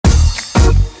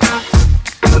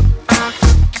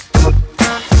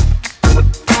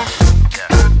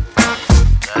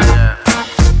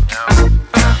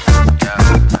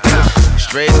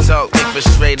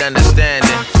straight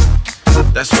understanding.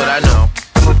 That's what I know.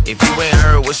 If you ain't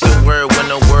heard what's the word when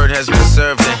the word has been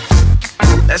served in,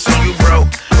 that's on you, bro.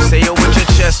 Say it with your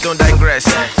chest, don't digress.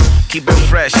 Keep it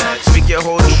fresh, speak your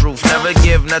whole truth, never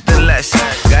give nothing less.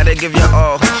 Gotta give your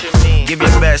all, give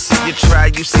your best. If you try,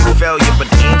 you see failure, but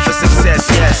aim for success,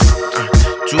 yes.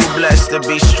 Too blessed to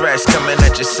be stressed, coming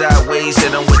at you sideways, hit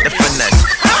them with the finesse.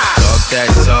 Talk that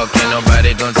talk, ain't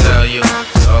nobody gon' tell you.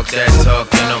 Talk that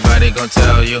talk, ain't nobody gon'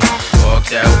 tell you. Walk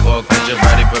that walk, let your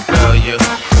body propel you.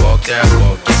 Walk that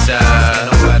walk, your side.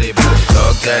 Ain't nobody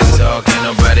talk that talk, ain't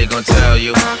nobody gon' tell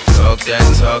you. Talk that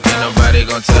talk, ain't nobody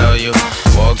gon' tell you.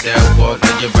 Walk that walk,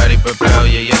 let your body propel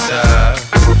you. Yes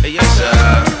sir, yes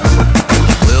sir.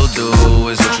 Will do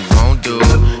is what you won't do.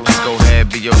 Just go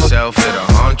ahead, be yourself, it'll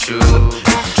haunt you. If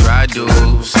you try do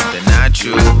something not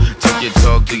you, talk your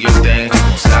talk, do your thing, it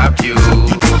won't stop you.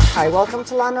 Hi, welcome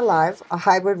to LanaLive, a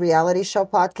hybrid reality show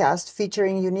podcast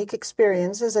featuring unique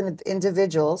experiences and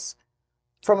individuals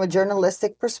from a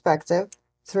journalistic perspective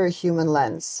through a human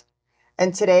lens.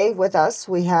 And today with us,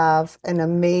 we have an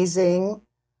amazing,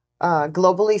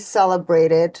 globally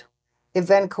celebrated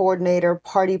event coordinator,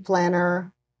 party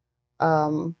planner,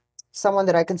 someone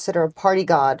that I consider a party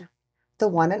god, the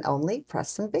one and only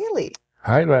Preston Bailey.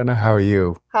 Hi, Lana. How are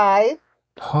you? Hi.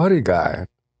 Party guy.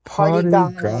 Party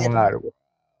god.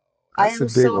 I That's am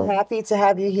so happy to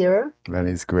have you here. That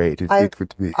is great. It's good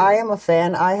to be here. I am a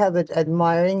fan. I have been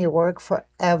admiring your work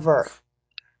forever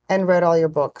and read all your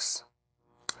books.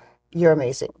 You're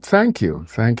amazing. Thank you.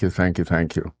 Thank you. Thank you.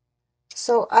 Thank you.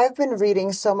 So I've been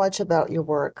reading so much about your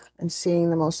work and seeing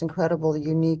the most incredible,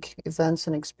 unique events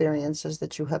and experiences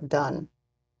that you have done.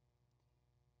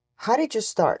 How did you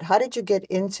start? How did you get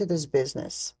into this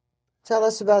business? Tell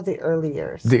us about the early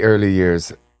years. The early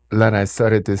years. Lana, I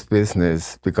started this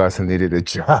business because I needed a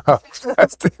job.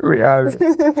 That's the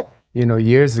reality. You know,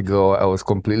 years ago, I was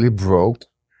completely broke.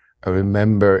 I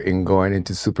remember going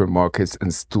into supermarkets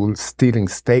and stealing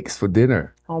steaks for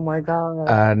dinner. Oh my God.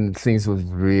 And things was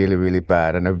really, really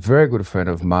bad. And a very good friend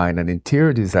of mine, an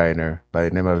interior designer by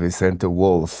the name of Vicente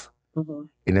Wolf,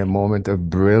 in a moment of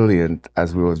brilliance,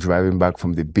 as we were driving back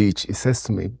from the beach, he says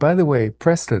to me, by the way,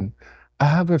 Preston, I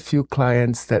have a few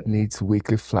clients that needs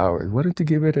weekly flowers. Why don't you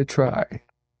give it a try?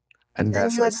 And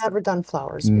you had never done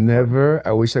flowers before? Never.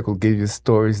 I wish I could give you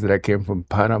stories that I came from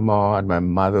Panama and my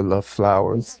mother loved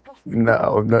flowers.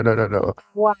 No.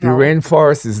 Wow. The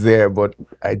rainforest is there, but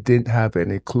I didn't have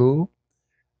any clue.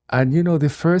 And you know, the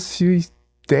first few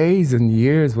days and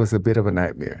years was a bit of a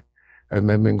nightmare. I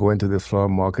remember going to the flower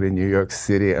market in New York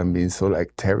City and being so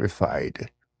terrified.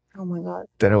 Oh my God.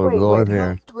 That I would go in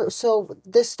there. So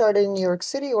this started in New York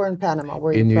City or in Panama?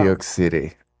 Where in you New from? York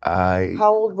City.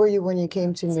 How old were you when you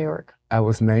came to New York? I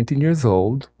was 19 years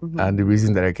old. And the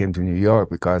reason that I came to New York,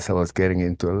 because I was getting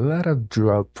into a lot of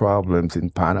drug problems in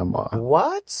Panama.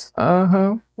 What?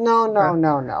 Uh-huh. No.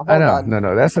 Hold on.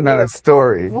 No. That's another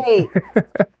story. Wait.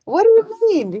 What do you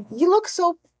mean? You look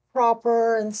so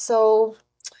proper and so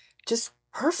just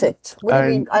perfect. What do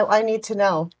you mean? I need to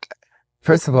know.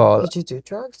 First of all, did you do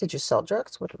drugs? Did you sell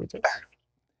drugs? What did we do?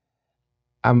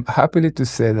 I'm happy to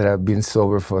say that I've been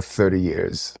sober for 30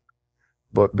 years.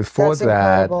 But before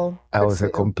that, I was a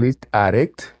complete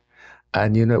addict.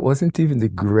 And, you know, it wasn't even the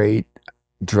great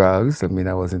drugs. I mean,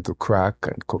 I was into crack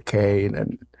and cocaine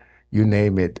and you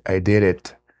name it, I did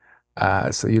it.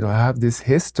 So, you know, I have this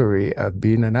history of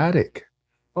being an addict.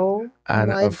 Oh, and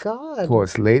my God. Of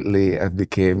course, lately I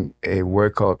became a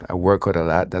workout. I work out a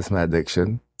lot. That's my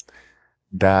addiction.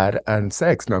 That and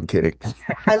sex. No, I'm kidding.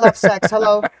 I love sex.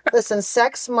 Hello. Listen,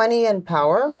 sex, money, and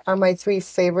power are my 3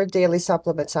 favorite daily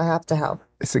supplements I have to have.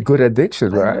 It's a good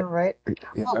addiction, right? I know, right?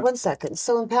 Yeah. Well, 1 second.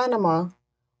 So in Panama,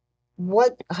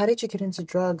 how did you get into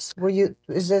drugs?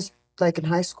 Is this like in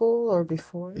high school or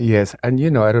before? Yes. And,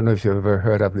 you know, I don't know if you've ever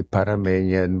heard of the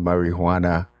Panamanian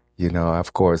marijuana. You know,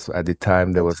 of course, at the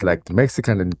time, there was like the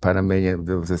Mexican and the Panamanian,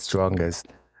 that was the strongest.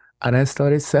 And I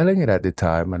started selling it at the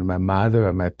time. And my mother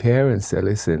and my parents said,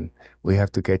 listen, we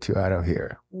have to get you out of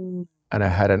here. And I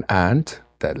had an aunt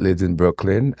that lived in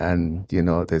Brooklyn. And, you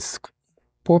know, this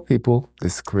poor people, they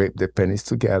scraped their pennies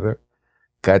together,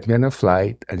 got me on a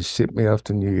flight and shipped me off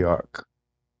to New York.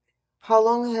 How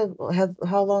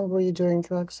long were you doing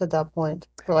drugs at that point?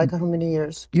 For like how many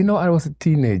years? You know, I was a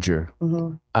teenager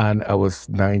and I was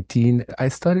 19. I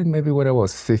started maybe when I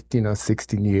was 15 or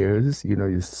 16 years. You know,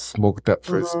 you smoked that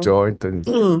first joint and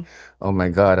oh my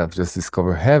God, I've just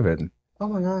discovered heaven. Oh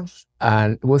my gosh.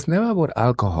 And it was never about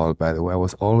alcohol, by the way. I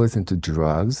was always into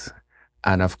drugs.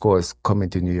 And of course, coming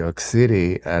to New York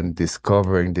City and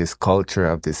discovering this culture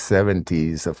of the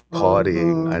 70s of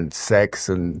partying and sex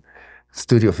and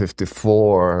Studio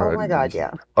 54. Oh my God,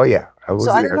 yeah. Oh, yeah, I was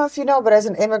So I don't there. know if you know, but as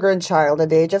an immigrant child at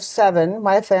the age of 7,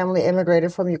 my family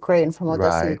immigrated from Ukraine, from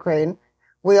Odessa, Right. Ukraine.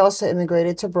 We also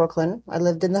immigrated to Brooklyn. I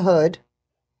lived in the hood.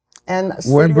 And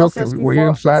We're in Studio Brooklyn. Were you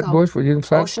in 54, so Flatbush? Were you in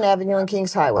Ocean Avenue and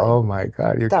Kings Highway. Oh, my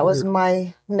God, you're That was cute.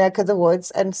 my neck of the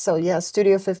woods. And so, yeah,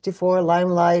 Studio 54,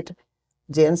 Limelight,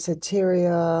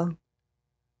 Danceteria,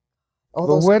 all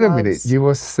But those wait a minute, clubs. you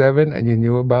were 7 and you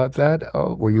knew about that?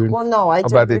 Or were you Well, no, I about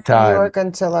didn't the live in New time? York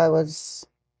until I was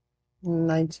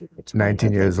 19 or 20, I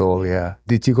 19 years think. old, yeah.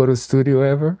 Did you go to studio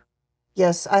ever?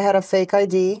 Yes, I had a fake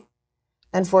ID.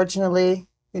 Unfortunately,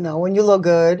 when you look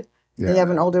good and you Yeah. have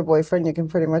an older boyfriend, you can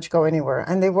pretty much go anywhere.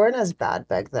 And they weren't as bad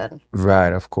back then,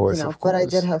 Right, of course, of but I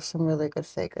did course. have some really good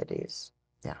fake IDs.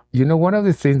 Yeah. One of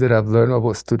the things that I've learned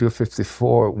about Studio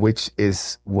 54, which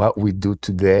is what we do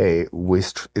today,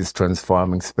 which is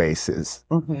transforming spaces.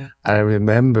 Mm-hmm. I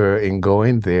remember in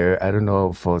going there, I don't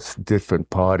know, for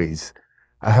different parties.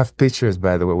 I have pictures,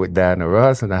 by the way, with Diana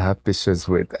Ross, and I have pictures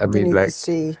with, You need to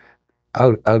see.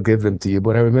 I'll give them to you.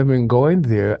 But I remember in going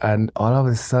there, and all of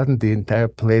a sudden, the entire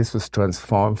place was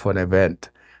transformed for an event.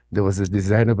 There was a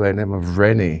designer by the name of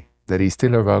Rennie, that he's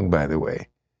still around, by the way,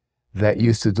 that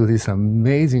used to do this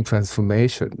amazing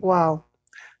transformation. Wow.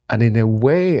 And in a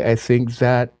way, I think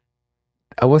that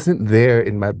I wasn't there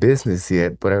in my business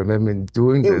yet, but I remember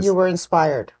doing this. You were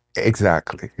inspired.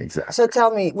 Exactly, exactly. So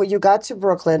tell me, when you got to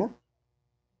Brooklyn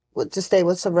to stay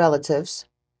with some relatives,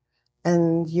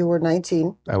 and you were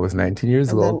 19, I was 19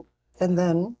 years old. and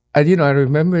then And I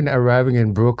remember arriving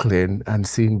in Brooklyn and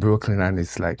seeing Brooklyn, and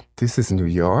it's like, this is New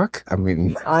York? I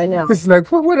mean, I know, it's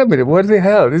like, well, wait a minute, what the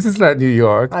hell? This is not New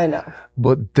York. I know.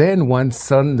 But then one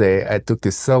Sunday, I took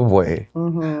the subway,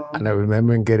 Mm-hmm. and I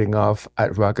remember getting off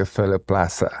at Rockefeller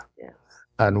Plaza Yeah.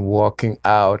 and walking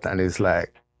out, and it's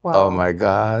like, oh Wow. my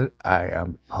God, I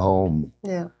am home.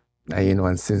 Yeah. And,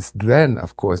 and since then,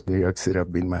 of course, New York City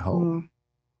have been my home. Mm.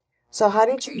 So how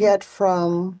did you get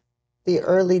from the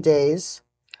early days?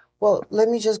 Well, let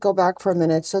me just go back for a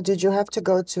minute. So did you have to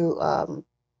go to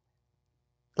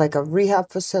like a rehab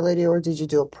facility, or did you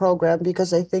do a program?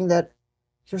 Because I think that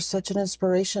you're such an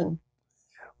inspiration.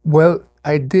 Well,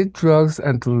 I did drugs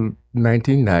until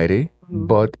 1990, Mhm.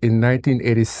 but in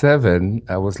 1987,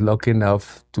 I was lucky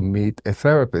enough to meet a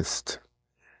therapist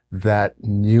that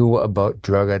knew about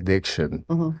drug addiction.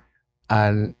 Mhm.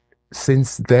 And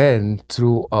since then,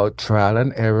 through our trial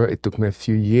and error, it took me a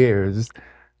few years.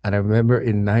 And I remember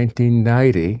in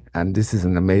 1990, and this is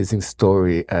an amazing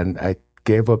story, and I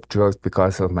gave up drugs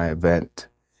because of my event.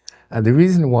 And the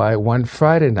reason why, one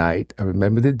Friday night, I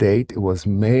remember the date, it was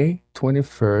May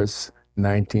 21st,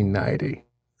 1990.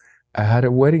 I had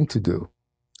a wedding to do.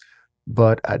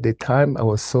 But at the time, I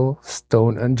was so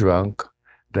stoned and drunk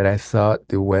that I thought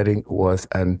the wedding was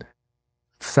on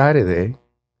Saturday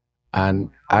and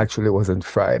actually it was on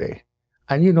Friday.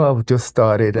 And I've just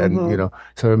started, and Mhm.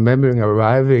 So remembering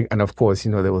arriving, and of course,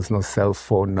 there was no cell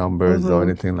phone numbers or Mhm.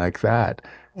 anything like that.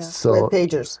 Yeah. So, We had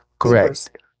pagers. correct. Papers.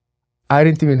 I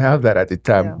didn't even have that at the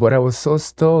time, Yeah. but I was so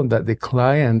stoned that the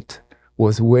client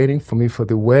was waiting for me for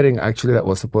the wedding, actually, that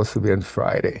was supposed to be on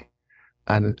Friday.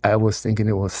 And I was thinking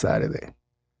it was Saturday.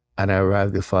 And I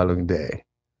arrived the following day.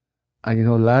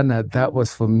 And Lana, that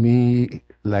was for me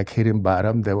like hitting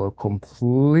bottom. They were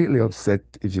completely upset,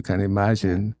 if you can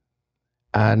imagine.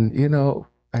 And,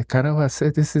 I kind of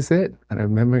said, this is it. And I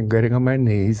remember getting on my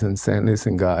knees and saying,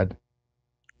 listen, God,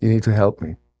 you need to help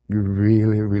me. You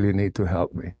really, really need to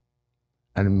help me.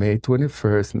 And May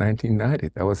 21st, 1990,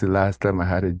 that was the last time I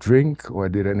had a drink or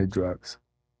did any drugs.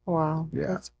 Wow. Yeah.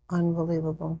 That's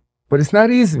unbelievable. But it's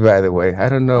not easy, by the way. I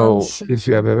don't know sure. if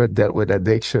you have ever dealt with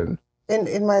addiction.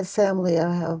 In my family,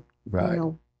 I have, Right.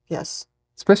 yes,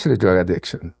 Especially drug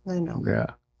addiction. I know. Yeah.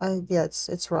 Yeah,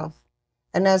 it's rough.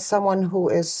 And as someone who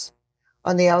is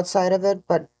on the outside of it,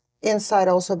 but inside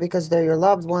also, because they're your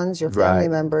loved ones, your family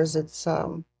Right. members, it's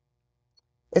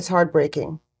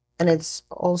heartbreaking. And it's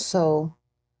also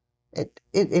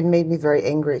it made me very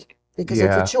angry because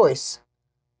it's Yeah. a choice.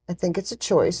 I think it's a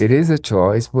choice. It is a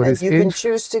choice, but And it's you can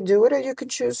choose to do it or you can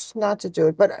choose not to do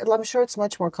it. But I'm sure it's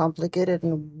much more complicated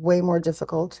and way more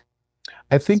difficult.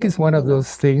 I think it's one of you know.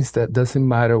 those things that doesn't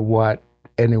matter what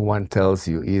anyone tells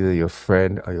you, either your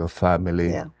friend or your family,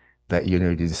 Yeah. that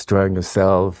you're destroying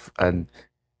yourself, and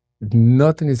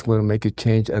nothing is going to make you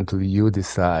change until you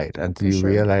decide, until you sure.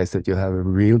 realize that you have a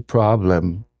real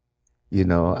problem,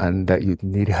 and that you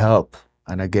need help.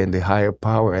 And again, the higher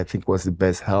power, I think, was the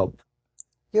best help.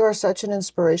 You are such an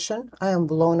inspiration. I am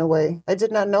blown away. I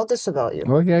did not know this about you.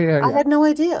 Oh, yeah. I had no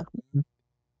idea.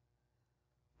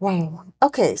 Wow.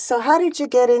 Okay, so how did you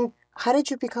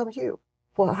become you?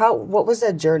 Well, what was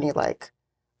that journey like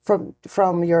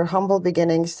from your humble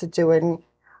beginnings to doing,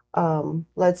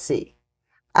 let's see,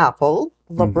 Apple,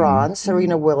 Hmm. LeBron,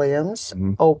 Serena Williams,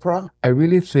 Hmm. Oprah? I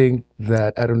really think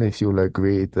that, I don't know if you'll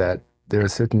agree, that there are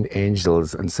certain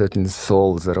angels and certain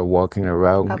souls that are walking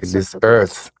around in this Absolutely,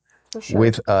 earth for sure.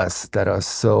 with us that are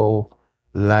so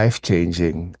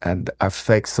life-changing and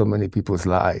affect so many people's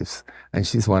lives. And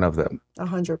she's one of them.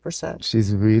 100%.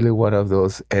 She's really one of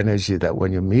those energy that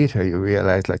when you meet her, you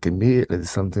realize like immediately there's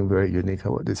something very unique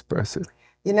about this person.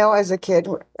 You know, as a kid,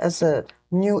 as a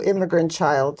new immigrant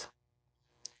child,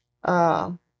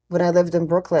 uh, when I lived in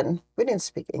Brooklyn, we didn't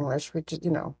speak English. We just,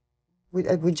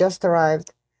 we just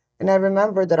arrived. And I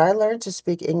remember that I learned to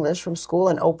speak English from school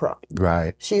and Oprah.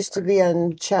 Right, She used to be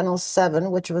on Channel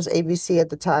 7, which was ABC at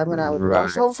the time, and I would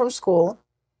rush right, home from school.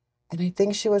 And I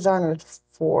think she was on at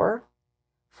 4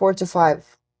 to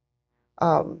 5,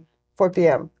 4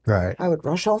 p.m. right. I would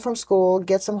rush home from school,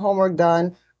 get some homework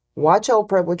done, watch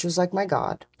Oprah, which was like my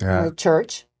God, my Yeah.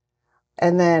 church,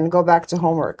 and then go back to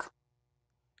homework.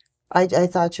 I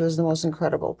thought she was the most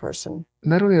incredible person.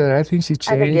 Not only that, I think she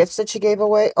And the changed gifts that she gave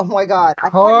away, oh my God.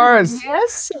 cars.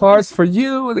 Yes. Cars for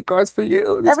you, the cars for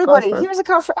you, this car Everybody, for here's a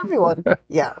car for everyone.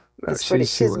 Yeah, No, she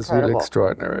she's was really incredible.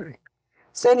 extraordinary.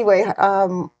 So anyway,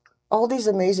 all these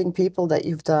amazing people that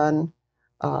you've done,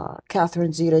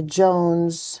 Catherine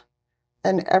Zeta-Jones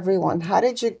and everyone, how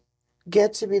did you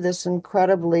get to be this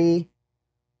incredibly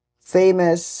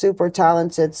famous, super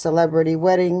talented celebrity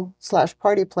wedding /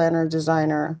 party planner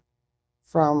designer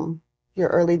from your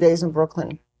early days in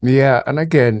Brooklyn? Yeah, and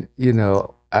again,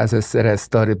 as I said, I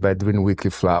started by doing weekly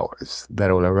flowers that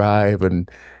will arrive and,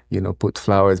 put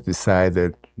flowers beside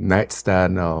the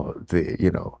nightstand or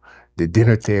the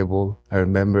dinner table. I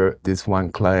remember this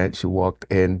one client, she walked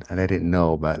in, and I didn't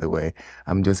know, by the way.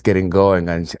 I'm just getting going,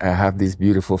 and I have these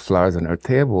beautiful flowers on her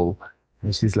table.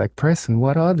 And she's like, Preston,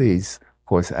 what are these? Of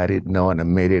course, I didn't know, and I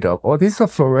made it up. Oh, these are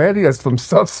Floridias from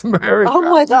South America. Oh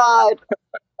my God,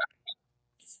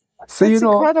 So, that's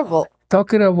incredible.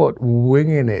 talking about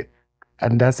winging it,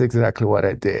 and that's exactly what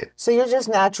I did. So you're just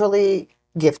naturally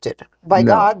gifted by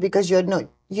No, God because you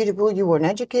weren't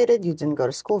educated, you didn't go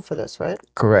to school for this, right?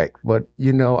 correct. But,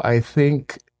 I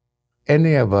think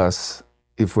any of us,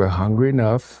 if we're hungry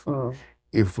enough,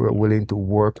 if we're willing to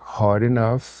work hard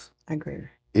enough, I agree.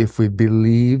 if we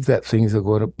believe that things are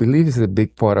going to, believe is a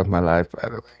big part of my life, by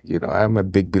the way. I'm a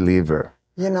big believer.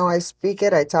 I speak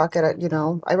it, I talk it,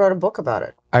 I wrote a book about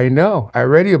it. I know. I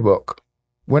read your book.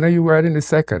 When are you writing the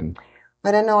second?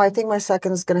 I don't know. I think my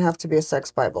second is going to have to be a sex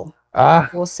Bible. Ah,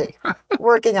 We'll see.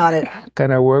 Working on it.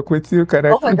 can I work with you? Can I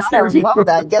Oh my God, I would contribute? love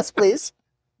that. Yes, please.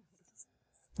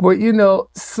 But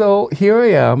so here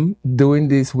I am doing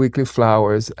these weekly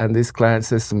flowers, and this client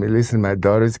says to me, listen, my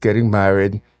daughter's getting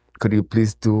married. Could you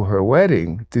please do her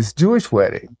wedding, this Jewish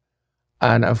wedding?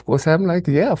 And of course, I'm like,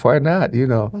 yeah, why not?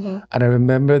 Mhm. And I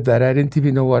remember that I didn't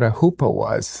even know what a hoopah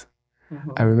was.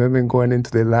 I remember going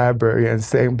into the library and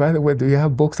saying, by the way, do you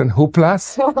have books on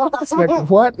hooplas? It's like,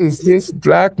 what is this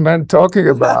black man talking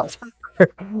about?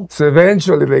 So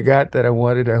eventually they got that I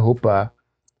wanted a hoopah.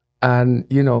 And,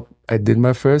 I did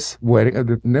my first wedding.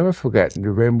 I'll never forget, in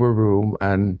the Rainbow Room.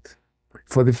 And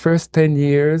for the first 10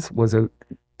 years was a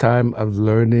time of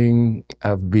learning.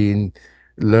 I've been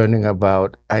learning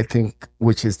about, I think,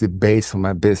 which is the base for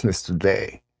my business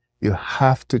today. You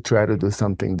have to try to do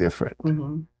something different,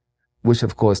 which,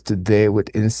 of course, today with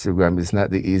Instagram is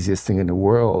not the easiest thing in the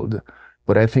world.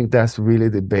 But I think that's really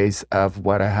the base of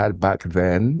what I had back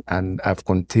then. And I've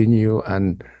continued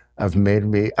and have made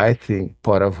me, I think,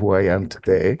 part of who I am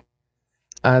today.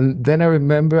 And then I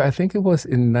remember, I think it was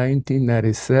in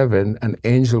 1997, an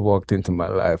angel walked into my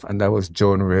life, and that was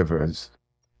Joan Rivers.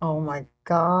 Oh my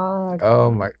God. Oh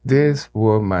my, this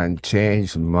woman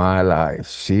changed my life.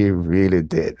 She really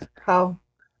did. How?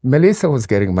 Melissa was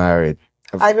getting married.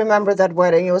 I remember that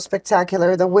wedding. It was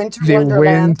spectacular. The Winter The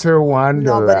Wonderland. Winter Nobody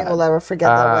Wonderland. will ever forget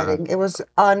that wedding. It was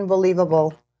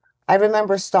unbelievable. I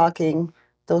remember stalking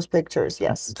those pictures.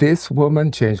 Yes. This woman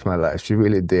changed my life. She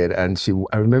really did. And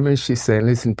I remember she saying,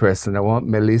 listen, Preston, I want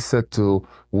Melissa to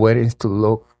weddings to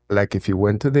look like if you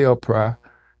went to the opera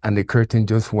and the curtain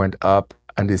just went up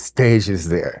and the stage is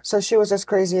there. So she was as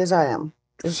crazy as I am.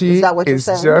 Is She that what you're is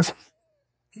saying? just,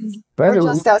 by Or the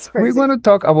way, just as we're crazy? going to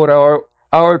talk about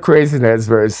our craziness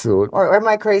very soon. Or am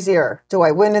I crazier? Do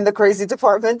I win in the crazy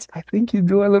department? I think you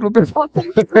do a little bit. Oh,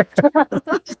 thank you.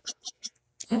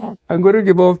 I'm going to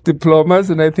give off diplomas,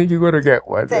 and I think you're going to get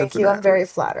one. Thank you. I'm definitely. very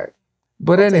flattered.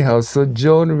 But I'll take anyhow, so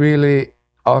Joan really,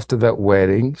 after that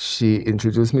wedding, she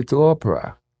introduced me to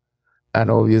opera. And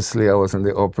obviously, I was on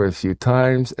the Oprah a few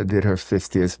times. I did her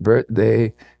 50th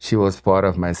birthday. She was part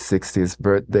of my 60th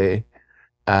birthday.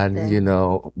 And, Okay. you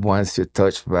know, once you're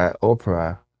touched by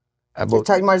Oprah, about,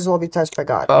 You might as well be touched by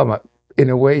God. in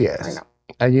a way, I yes. know.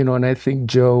 And, you know, and I think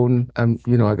Joan,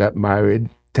 you know, I got married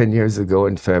 10 years ago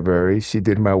in February. She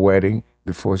did my wedding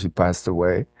before she passed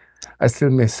away. I still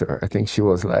miss her. I think she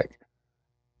was like,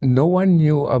 no one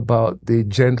knew about the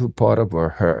gentle part of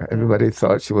her. Everybody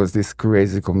thought she was this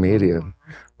crazy comedian,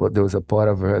 but there was a part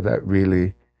of her that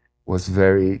really was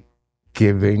very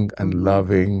giving and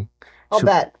loving. I'll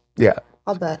bet. Yeah.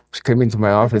 I'll bet. She came into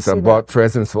my office and bought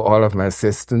presents for all of my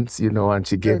assistants, you know, and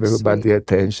she gave everybody the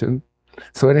attention.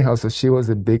 So anyhow, so she was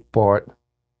a big part,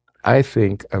 I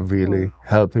think, of really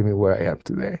helping me where I am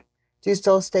today. Do you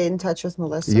still stay in touch with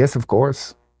Melissa? Yes, of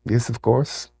course. Yes, of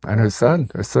course. And her son.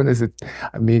 Her son is,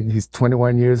 I mean, he's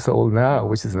 21 years old now,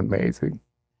 which is amazing.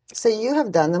 So you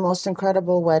have done the most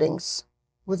incredible weddings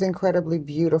with incredibly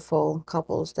beautiful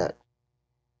couples that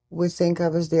we think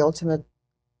of as the ultimate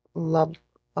lovebirds,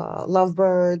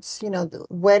 you know, the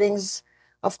weddings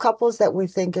of couples that we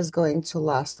think is going to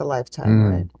last a lifetime,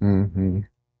 right? Mm-hmm.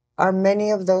 Are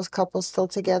many of those couples still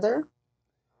together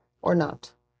or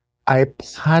not? I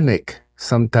panic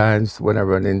sometimes when I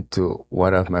run into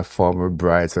one of my former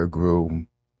brides or groom,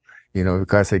 you know,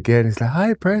 because again, it's like,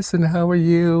 hi, Preston, how are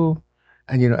you?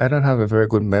 And, you know, I don't have a very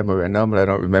good memory. And normally I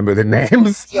don't remember the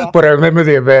names, but I remember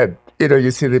the event. You know, you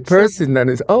see the person and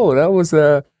it's, oh, that was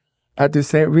at the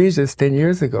St. Regis 10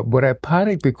 years ago. But I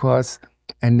panic because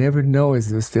I never know if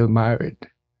they're still married.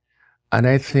 And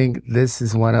I think this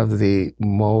is one of the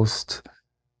most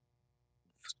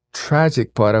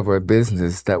tragic part of our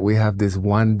business, that we have this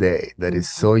one day that is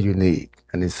so unique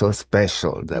and is so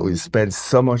special that we spend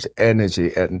so much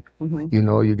energy and, you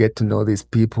know, you get to know these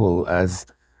people as,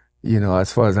 you know,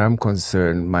 as far as I'm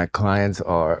concerned, my clients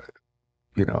are,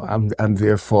 you know, I'm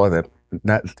there for them.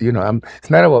 Not, you know, it's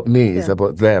not about me, it's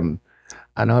about them.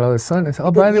 And all of a sudden, it's, oh,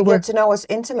 by the way, you get to know us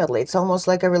intimately. It's almost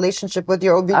like a relationship with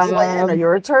your OB/GYN or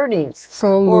your attorneys.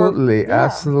 Absolutely,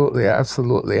 absolutely,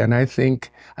 absolutely. And I think,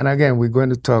 and again, we're going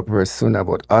to talk very soon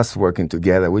about us working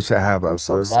together, which I have a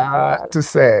lot to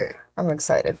say. I'm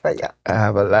excited, but yeah. I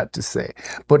have a lot to say.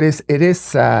 But it is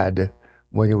sad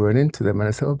when you run into them and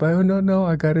I say, oh, but no,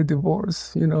 I got a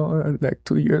divorce, you know, like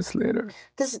 2 years later.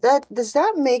 Does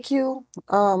that make you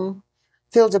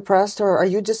feel depressed, or are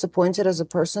you disappointed as a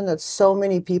person that so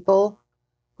many people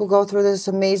who go through this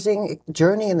amazing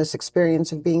journey and this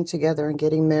experience of being together and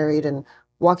getting married and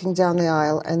walking down the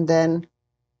aisle and then,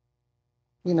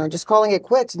 you know, just calling it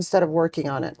quits instead of working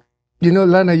on it? You know,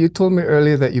 Lana, you told me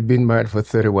earlier that you've been married for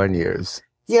 31 years.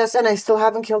 Yes, and I still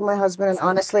haven't killed my husband. And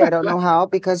honestly, I don't know how,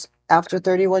 because after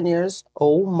 31 years,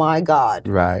 oh my God.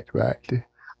 Right.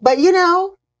 But, you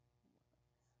know,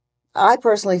 I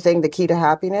personally think the key to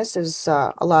happiness is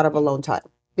a lot of alone time,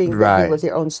 being busy with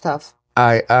your own stuff.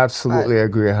 I absolutely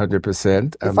agree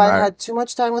 100%. If I had too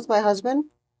much time with my husband,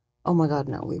 oh my God,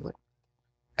 no, we would.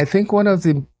 I think one of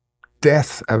the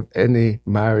deaths of any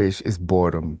marriage is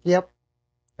boredom. Yep.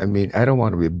 I mean, I don't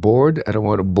want to be bored. I don't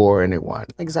want to bore anyone.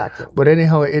 Exactly. But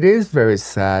anyhow, it is very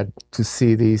sad to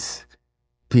see these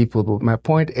people. But my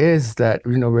point is that,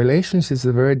 you know, relationships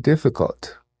are very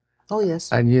difficult. Oh,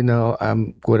 yes. And, you know,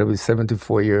 I'm going to be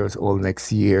 74 years old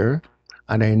next year.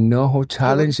 And I know how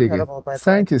challenging it is.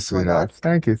 Thank you, sweetheart.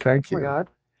 Thank you. Oh my God.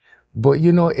 But,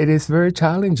 you know, it is very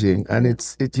challenging. And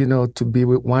it's, you know, to be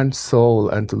with one soul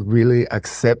and to really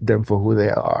accept them for who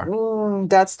they are.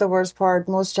 That's the worst part,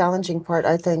 most challenging part,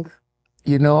 I think.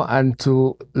 You know, and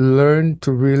to learn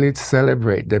to really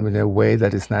celebrate them in a way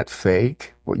that is not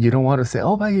fake. You don't want to say,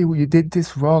 oh, you did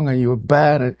this wrong and you were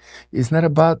bad. And it's not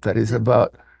about that. It's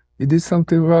about, you did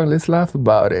something wrong, let's laugh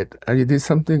about it. And you did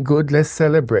something good, let's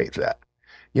celebrate that.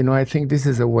 You know, I think this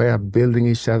is a way of building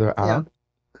each other up.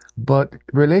 But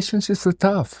relationships are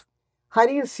tough. How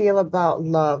do you feel about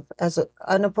love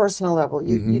on a personal level?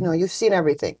 You know, you've seen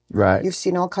everything. Right. You've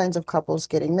seen all kinds of couples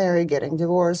getting married, getting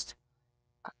divorced.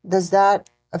 Does that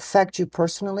affect you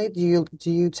personally? Do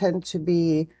you tend to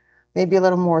be maybe a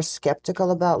little more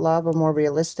skeptical about love or more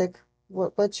realistic?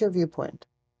 What's your viewpoint?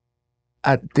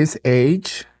 At this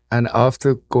age, and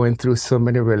after going through so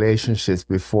many relationships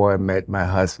before I met my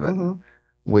husband,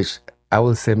 which I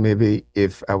will say maybe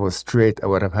if I was straight, I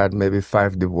would have had maybe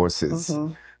 5 divorces.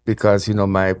 Because, you know,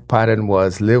 my pattern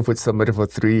was live with somebody for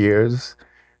 3 years,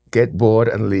 get bored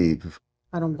and leave.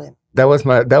 I don't blame. That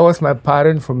was my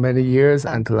pattern for many years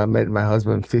until I met my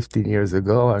husband 15 years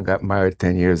ago and got married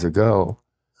 10 years ago.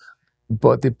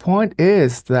 But the point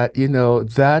is that, you know,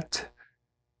 that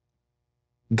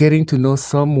getting to know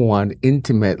someone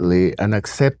intimately and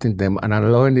accepting them and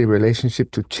allowing the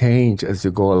relationship to change as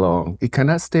you go along. It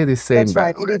cannot stay the same. That's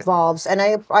right. It evolves. And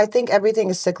I think everything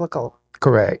is cyclical.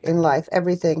 Correct. In life,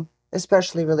 everything,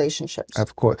 especially relationships.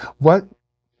 Of course.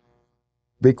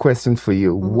 Big question for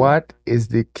you. What is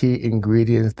the key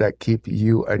ingredients that keep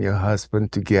you and your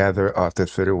husband together after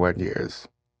 31 years?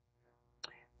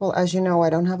 Well, as you know, I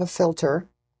don't have a filter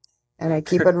and I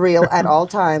keep it real at all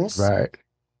times. Right.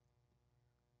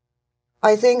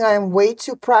 I think I'm way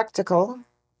too practical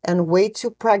and way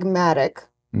too pragmatic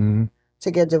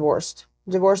to get divorced.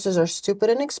 Divorces are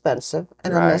stupid and expensive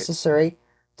and unnecessary.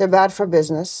 They're bad for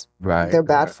business. Right. They're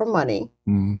bad for money.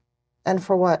 And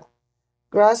for what?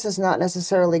 Grass is not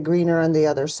necessarily greener on the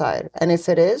other side. And if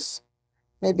it is,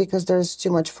 maybe because there's too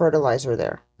much fertilizer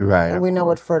there. Right. And we know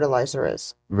what fertilizer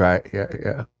is. Right.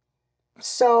 Yeah.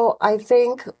 So I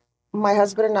think my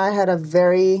husband and I had a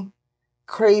very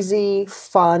crazy,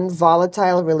 fun,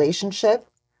 volatile relationship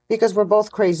because we're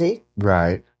both crazy.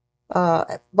 Right.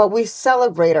 But we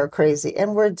celebrate our crazy,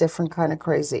 and we're a different kind of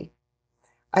crazy.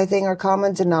 I think our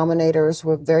common denominators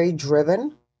were very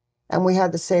driven, and we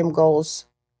had the same goals.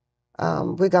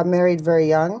 We got married very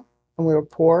young, and we were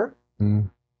poor.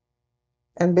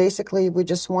 And basically, we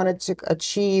just wanted to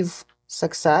achieve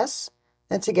success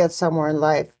and to get somewhere in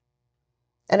life.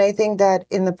 And I think that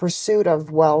in the pursuit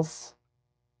of wealth,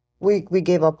 we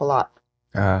gave up a lot.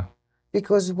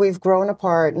 Because we've grown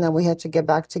apart, and then we had to get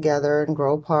back together and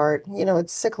grow apart. You know,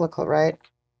 it's cyclical, right?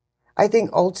 I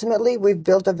think ultimately we've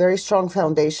built a very strong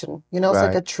foundation. You know, it's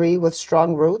like a tree with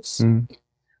strong roots.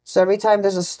 So every time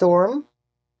there's a storm,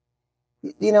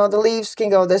 you know, the leaves can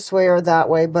go this way or that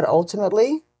way, but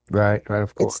ultimately, right,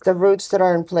 of course, it's the roots that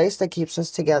are in place that keeps us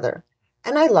together.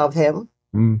 And I love him.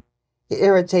 He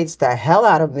irritates the hell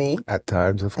out of me. At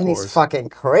times, of course. And he's fucking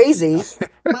crazy.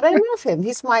 But I love him.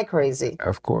 He's my crazy.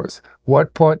 Of course.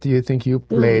 What part do you think you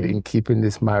played in keeping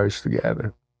this marriage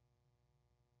together?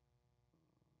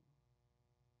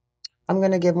 I'm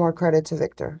going to give more credit to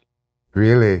Victor.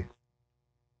 Really?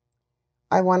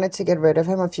 I wanted to get rid of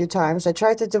him a few times. I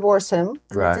tried to divorce him.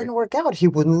 It didn't work out. He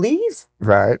wouldn't leave.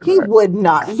 He would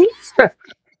not leave.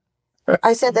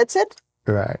 I said, that's it.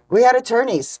 We had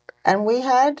attorneys. And we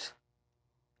had,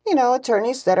 you know,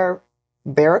 attorneys that are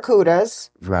barracudas.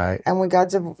 And we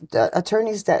got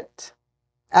attorneys that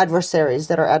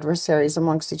are adversaries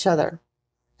amongst each other.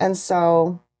 And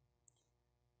so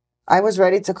I was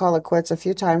ready to call it quits a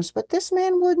few times, but this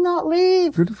man would not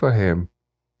leave. Good for him.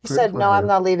 He said, no, I'm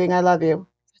not leaving. I love you.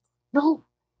 No,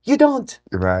 you don't.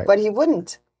 But he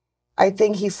wouldn't. I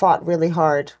think he fought really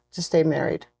hard to stay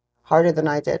married, harder than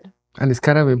I did. And it's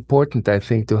kind of important, I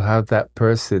think, to have that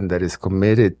person that is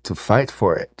committed to fight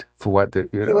for it, for what the,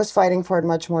 you know. He was fighting for it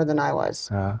much more than I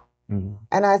was. And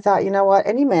I thought, you know what?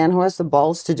 Any man who has the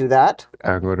balls to do that,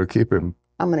 I'm going to keep him.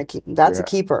 I'm going to keep him. That's a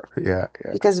keeper.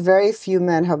 Because very few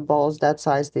men have balls that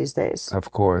size these days.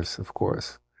 Of course.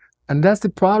 And that's the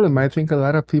problem. I think a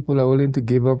lot of people are willing to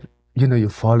give up. You know, you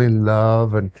fall in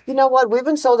love and... You know what? We've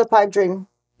been sold a pipe dream.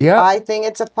 I think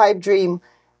it's a pipe dream.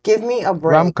 Give me a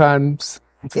break. Rom-coms.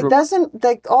 It doesn't,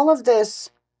 like, all of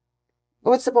this,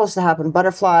 what's supposed to happen?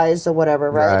 Butterflies or whatever,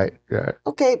 right?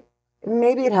 Okay,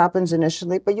 maybe it happens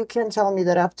initially, but you can't tell me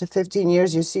that after 15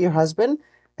 years you see your husband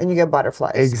and you get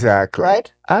butterflies. Exactly.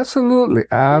 Right? Absolutely.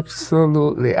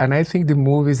 And I think the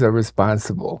movies are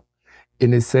responsible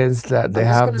in the sense that they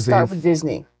have... I'm just going to start with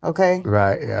Disney, okay?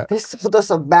 There's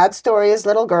some bad stories,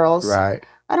 little girls.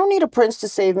 I don't need a prince to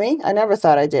save me. I never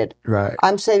thought I did.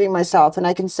 I'm saving myself, and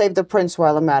I can save the prince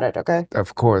while I'm at it, okay?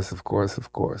 Of course.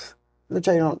 Which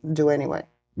I don't do anyway.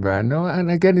 No, and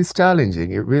again, it's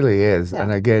challenging. It really is.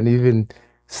 And again, even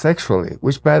sexually,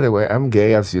 which, by the way, I'm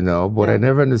gay, as you know, but I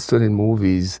never understood in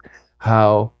movies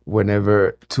how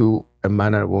whenever a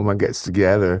man and a woman gets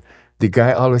together, the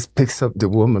guy always picks up the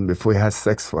woman before he has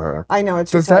sex for her. I know.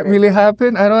 Does that really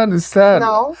happen? I don't understand.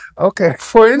 No. Okay.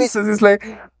 For instance, it's like,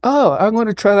 oh, I'm going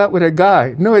to try that with a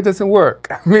guy. No, it doesn't work.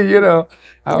 I mean, you know,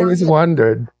 I always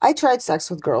wondered. I tried sex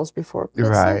with girls before.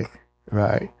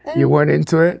 Right. You weren't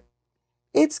into it?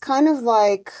 It's kind of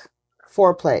like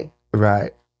foreplay.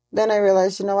 Then I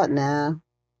realized, you know what? Nah.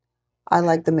 I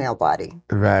like the male body.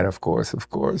 Of course.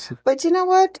 But you know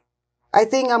what? I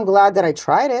think I'm glad that I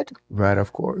tried it.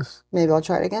 Of course. Maybe I'll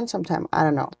try it again sometime. I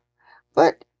don't know.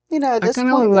 But, you know, at this point...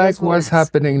 I kind of like what's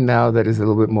happening now that is a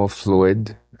little bit more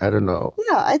fluid. I don't know.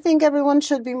 Yeah, I think everyone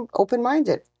should be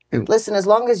open-minded. Listen, as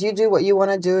long as you do what you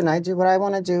want to do and I do what I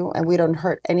want to do and we don't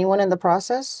hurt anyone in the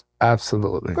process...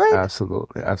 Absolutely. Great.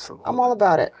 Absolutely. I'm all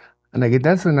about it. And again,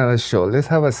 that's another show. Let's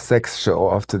have a sex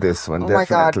show after this one, Oh my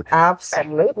God, definitely.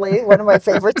 absolutely. One of my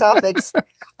favorite topics.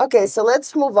 Okay, so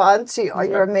let's move on to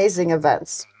your amazing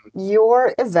events.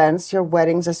 Your events, your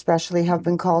weddings especially, have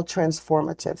been called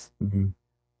transformative. Mhm.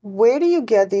 Where do you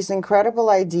get these incredible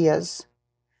ideas?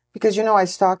 Because you know I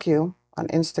stalk you on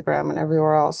Instagram and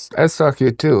everywhere else. I stalk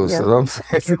you too, Yeah. so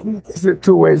it's a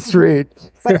two-way street.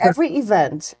 But every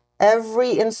event,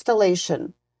 every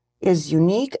installation is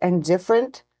unique and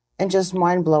different and just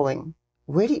mind-blowing.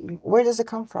 Where does it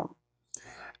come from?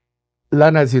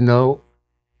 Lana, as you know,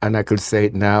 and I could say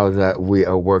it now that we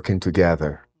are working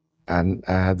together. And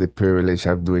I had the privilege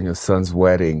of doing your son's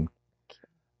wedding.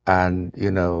 And,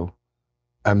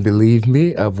 and believe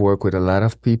me, I've worked with a lot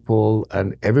of people,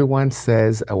 and everyone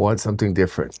says, I want something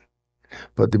different.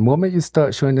 But the moment you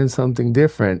start showing them something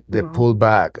different, they pull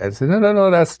back and say, no, no, no,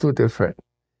 that's too different.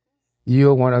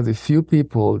 You're one of the few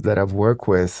people that I've worked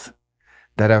with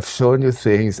that have shown you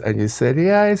things, and you said,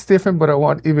 yeah, it's different, but I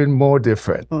want even more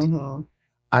different. Mm-hmm.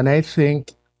 And I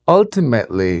think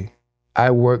ultimately,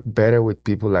 I work better with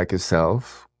people like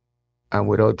yourself. And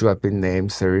without dropping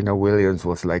names, Serena Williams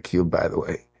was like you, by the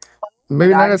way.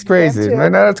 Maybe not as crazy. Maybe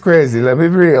not as crazy. Let me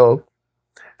be real.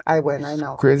 I win, I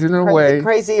know. Crazy in a way.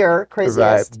 Craziest.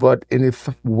 Right. But in a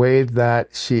way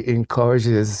that she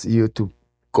encourages you to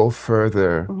go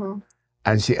further. Mm-hmm.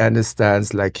 And she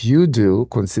understands, like you do,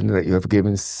 considering that you have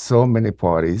given so many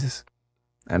parties.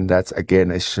 And that's, again,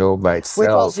 a show by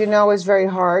itself. Which, is very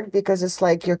hard because it's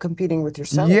like you're competing with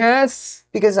yourself. Yes.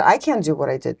 Because I can't do what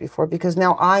I did before because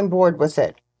now I'm bored with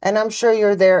it. And I'm sure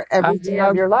you're there every day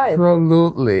of your life.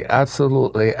 Absolutely.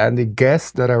 Absolutely. And the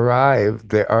guests that arrive,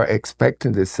 they are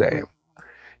expecting the same.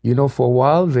 For a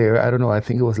while there, I don't know, I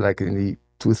think it was like in the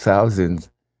 2000s,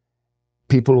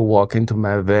 people who walk into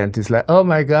my event, it's like, oh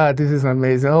my God, this is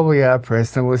amazing. Oh yeah,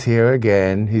 Preston was here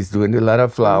again. He's doing a lot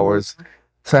of flowers. Mm-hmm.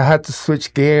 So I had to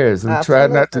switch gears and try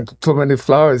not to do too many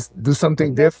flowers, do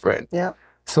something different. Yeah.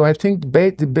 So I think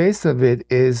the base of it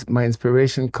is my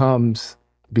inspiration comes,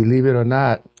 believe it or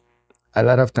not, a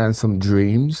lot of times from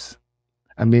dreams.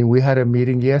 I mean, we had a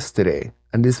meeting yesterday,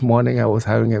 and this morning I was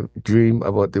having a dream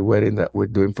about the wedding that we're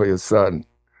doing for your son.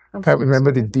 I can't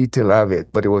remember the detail of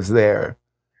it, but it was there.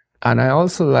 And I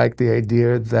also like the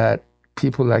idea that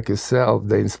people like yourself,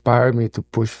 they inspire me to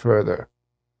push further.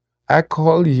 I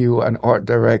call you an art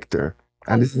director.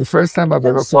 And this is the first time I've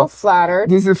ever so flattered.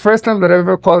 This is the first time that I've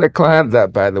ever called a client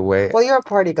that, by the way. Well, you're a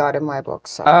party god in my book,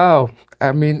 so. Oh,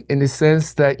 I mean, in the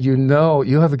sense that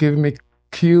you have given me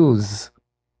cues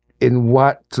in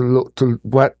what to look to,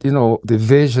 what, the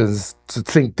visions to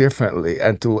think differently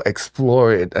and to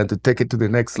explore it and to take it to the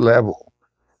next level.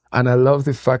 And I love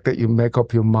the fact that you make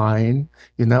up your mind.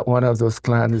 You're not one of those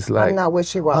clients like, I'm not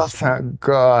wishy-washy. Oh, thank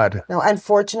God. No,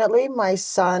 unfortunately, my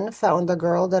son found a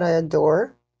girl that I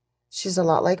adore. She's a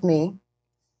lot like me.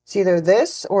 It's either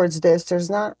this or it's this. There's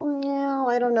not,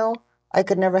 I don't know. I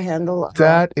could never handle her.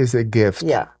 That is a gift.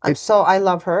 Yeah. I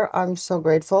love her. I'm so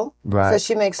grateful. Right. So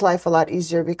she makes life a lot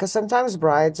easier because sometimes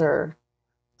brides are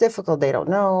difficult. They don't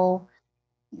know.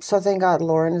 So thank God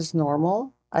Lauren is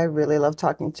normal. I really love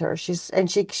talking to her.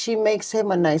 She makes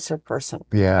him a nicer person.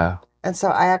 Yeah. And so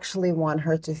I actually want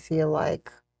her to feel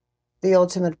like the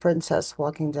ultimate princess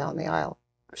walking down the aisle.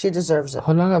 She deserves it.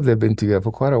 How long have they been together?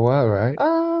 For quite a while, right?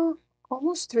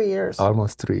 Almost 3 years.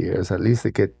 Almost 3 years. At least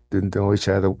they get to know each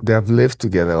other. They have lived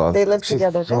together. They live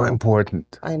together. So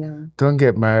important. I know. Don't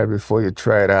get married before you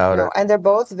try it out. No, and they're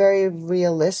both very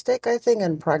realistic, I think,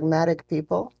 and pragmatic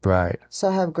people. Right. So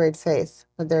I have great faith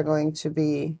that they're going to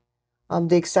be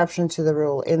the exception to the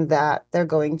rule in that they're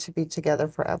going to be together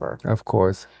forever. Of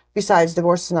course. Besides,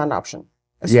 divorce is not an option.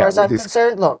 As far as I'm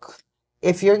concerned, look,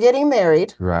 if you're getting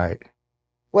married, right,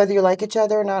 whether you like each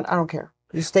other or not, I don't care.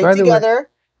 You stay together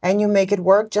and you make it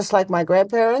work just like my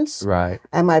grandparents, right,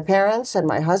 and my parents and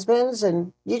my husbands,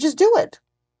 and you just do it.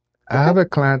 I have a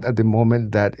client at the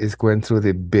moment that is going through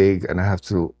the big, and I have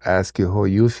to ask you how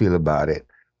you feel about it,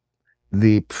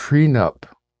 the prenup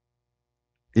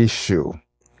issue.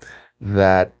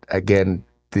 That, again,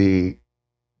 the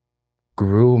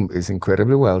groom is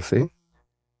incredibly wealthy.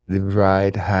 The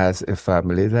bride has a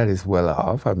family that is well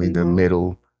off. I mean, the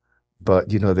middle, but,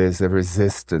 there's a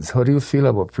resistance. How do you feel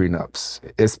about prenups,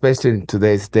 especially in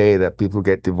today's day that people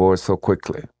get divorced so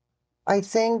quickly? I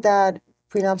think that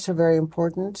prenups are very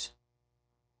important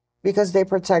because they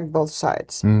protect both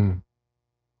sides.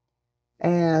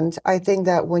 And I think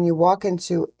that when you walk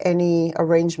into any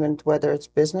arrangement, whether it's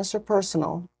business or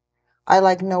personal, I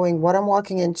like knowing what I'm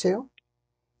walking into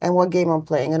and what game I'm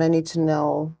playing, and I need to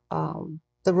know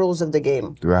the rules of the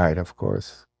game. Right, of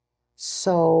course.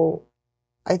 So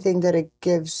I think that it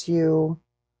gives you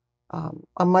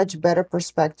a much better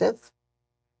perspective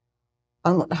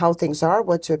on how things are,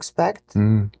 what to expect.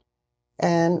 Mm,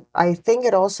 And I think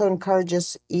it also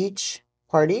encourages each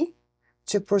party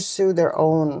to pursue their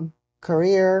own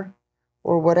career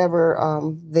or whatever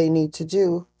they need to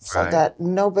do so right. that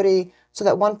so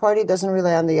that one party doesn't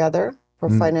rely on the other for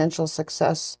Mm. financial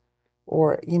success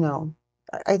or,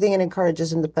 I think it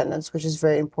encourages independence, which is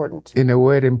very important. In a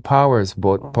way, it empowers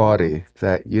both Mhm. parties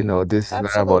that, this is not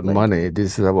about Absolutely. money.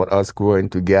 This is about us growing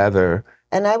together.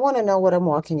 And I want to know what I'm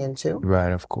walking into.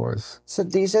 Right, of course. So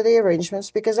these are the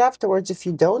arrangements because afterwards, if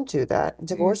you don't do that,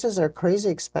 divorces are crazy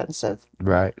expensive.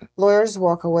 Right. Lawyers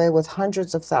walk away with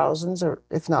hundreds of thousands or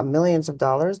if not millions of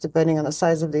dollars, depending on the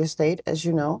size of the estate, as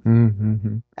you know.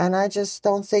 Mm-hmm. And I just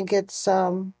don't think it's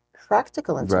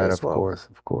practical in Right, today's of world. course,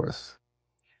 of course.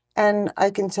 And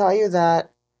I can tell you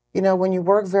that, when you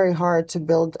work very hard to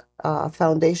build a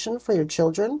foundation for your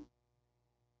children,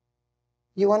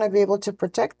 you want to be able to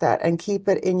protect that and keep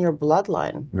it in your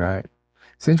bloodline. Right.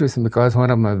 It's interesting because one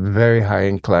of my very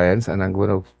high-end clients, and I'm going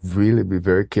to really be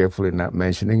very careful in not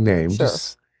mentioning names.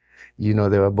 Sure.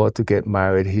 They were about to get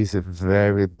married. He's a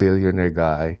very billionaire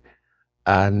guy.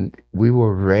 And we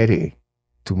were ready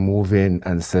to move in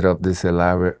and set up this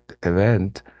elaborate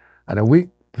event. And a week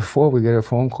before, we get a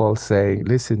phone call saying,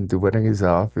 listen, the wedding is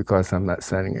off because I'm not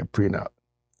signing a prenup.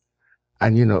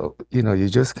 And you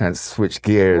just can't switch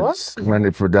gears when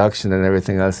the production and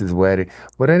everything else is waiting.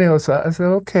 But anyhow, so I said,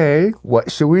 okay,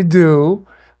 what should we do?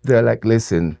 They're like,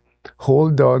 listen,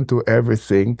 hold on to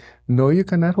everything. No, you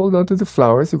cannot hold on to the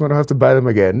flowers. You're going to have to buy them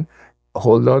again.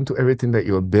 Hold on to everything that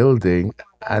you're building.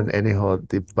 And anyhow,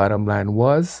 the bottom line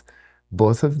was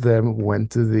both of them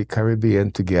went to the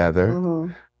Caribbean together.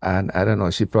 Mhm. And I don't know,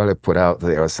 she probably put out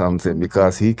there or something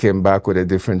because he came back with a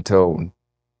different tone.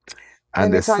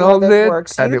 And they solved it,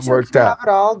 and it worked out. Have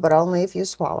it all, but only if you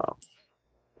swallow.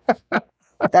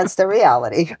 That's the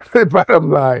reality. The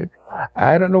bottom line.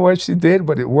 I don't know what she did,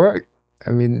 but it worked.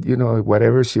 I mean,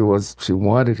 whatever she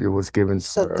wanted, it was given to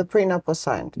So her. the prenup was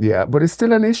signed. Yeah, but it's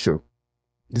still an issue.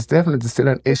 It's definitely still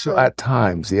an issue at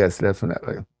times. Yes,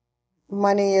 definitely.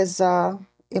 Money is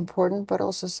important, but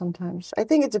also sometimes. I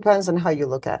think it depends on how you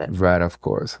look at it. Right, of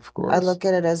course, of course. I look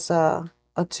at it as a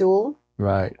tool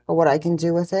Right. for what I can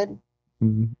do with it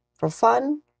Mhm. for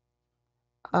fun,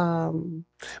 to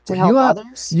But help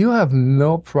others. you have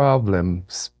no problem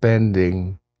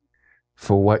spending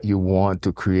for what you want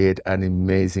to create an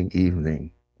amazing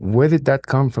evening. Where did that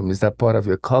come from? Is that part of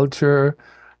your culture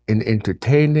in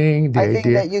entertaining? I think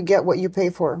that you get what you pay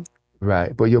for.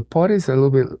 Right, but your party is a little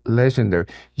bit legendary.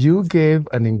 You gave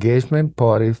an engagement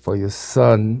party for your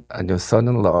son and your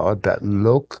son-in-law that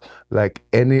looked like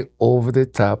any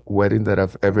over-the-top wedding that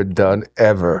I've ever done,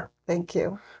 ever. Thank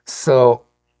you. So,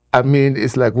 I mean,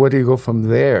 it's like, where do you go from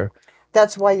there?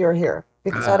 That's why you're here,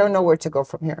 because I don't know where to go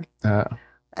from here. Uh,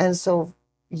 And so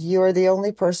you're the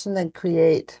only person that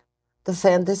create the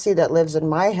fantasy that lives in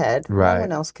my head. Right. No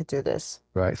one else could do this.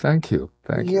 Right. Thank you.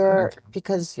 Thank you.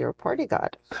 Because you're a party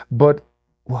god. But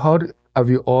have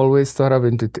you always thought of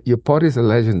your parties are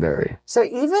legendary? So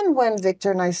even when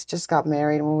Victor and I just got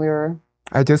married, when we were,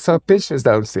 I just saw pictures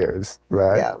downstairs.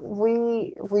 Right. yeah,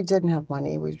 we didn't have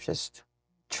money. We were just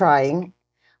trying.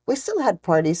 We still had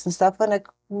parties and stuff on a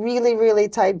really, really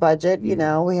tight budget. You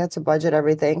know, we had to budget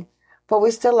everything, but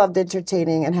we still loved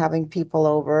entertaining and having people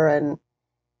over. And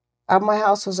my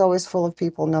house was always full of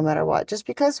people, no matter what, just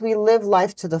because we live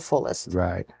life to the fullest.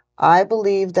 Right. I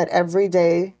believe that every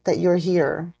day that you're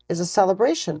here is a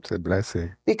celebration. It's a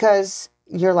blessing. Because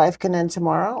your life can end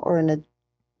tomorrow or in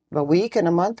a week, in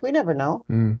a month. We never know.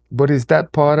 But is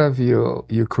that part of your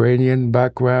Ukrainian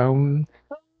background?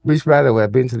 Which, by the way,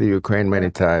 I've been to the Ukraine many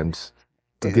times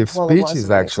to give speeches,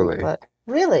 actually. But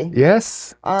really?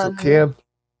 Yes. To give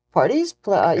parties,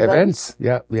 events.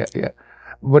 Yeah.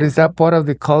 But is that part of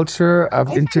the culture of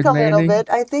entertaining? I think a little bit.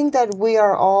 I think that we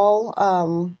are all,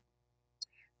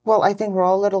 I think we're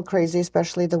all a little crazy,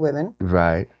 especially the women.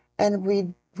 Right. And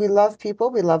we love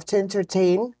people. We love to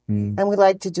entertain. And we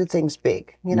like to do things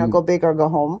big. Go big or go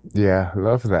home. Yeah,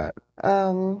 love that.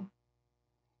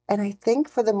 And I think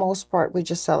for the most part, we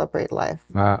just celebrate life.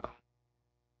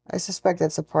 I suspect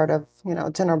that's a part of,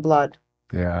 it's in our blood.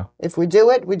 Yeah. If we do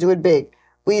it big.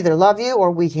 We either love you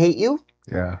or we hate you.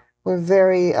 Yeah. We're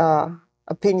very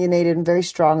opinionated and very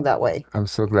strong that way. I'm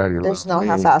so glad you There's no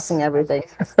half-assing everything.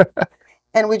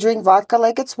 And we drink vodka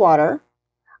like it's water.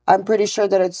 I'm pretty sure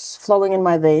that it's flowing in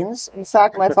my veins. In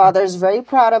fact, my father is very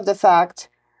proud of the fact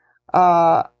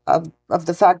of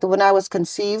the fact that when I was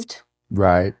conceived,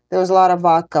 right, there was a lot of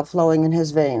vodka flowing in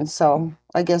his veins. So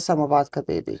I guess I'm a vodka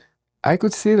baby. I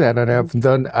could see that, and I've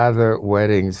done other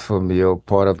weddings from your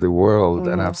part of the world,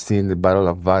 and I've seen the bottle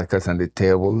of vodkas on the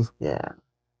tables, Yeah,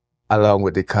 along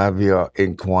with the caviar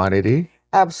in quantity.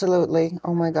 absolutely.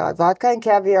 Oh my God. Vodka and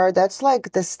caviar, that's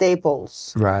like the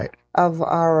staples Right. of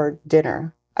our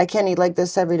dinner. I can't eat like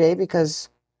this every day because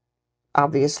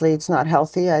obviously it's not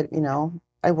healthy.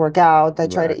 I work out, I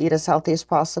try to Right. eat as healthy as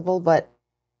possible, but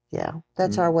yeah,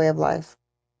 that's our Mm. way of life.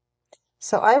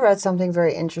 So I read something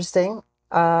very interesting.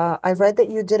 I read that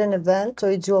you did an event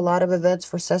or you do a lot of events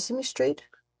for Sesame Street.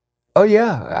 Oh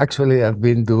yeah, actually, I've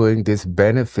been doing these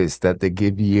benefits that they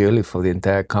give yearly for the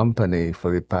entire company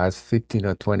for the past 15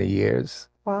 or 20 years.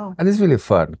 Wow. And it's really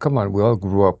fun. Come on, we all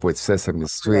grew up with Sesame Yeah,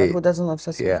 Street. who doesn't love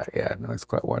Sesame Yeah, Street? yeah, no, it's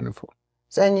quite wonderful.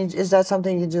 So, and is that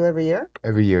something you do every year?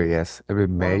 Every year, yes. Every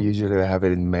May, Wow. usually I have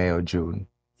it in May or June.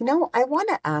 I want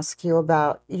to ask you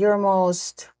about your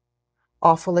most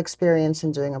awful experience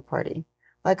in doing a party.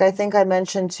 Like I think I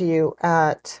mentioned to you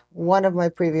at one of my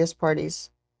previous parties,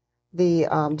 the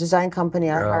design company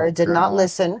I Oh, hired did not God.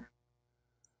 listen.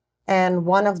 And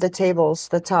one of the tables,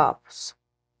 the tops,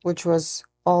 which was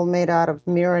all made out of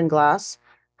mirror and glass,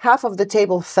 half of the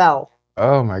table fell.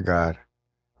 Oh my God.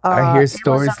 I hear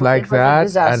stories It like was a that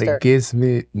and it disaster. gives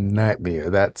me nightmare.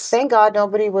 That's Thank God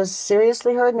nobody was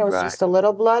seriously hurt and there was right. just a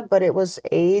little blood, but it was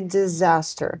a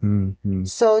disaster. Hmm.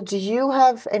 So, do you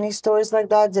have any stories like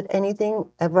that? Did anything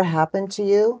ever happen to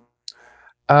you?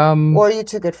 Um, Or you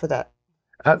took it for that?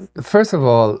 First of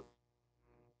all,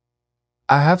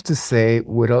 I have to say,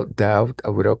 without doubt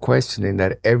or without questioning,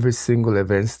 that every single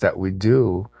events that we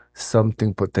do,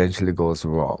 something potentially goes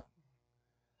wrong.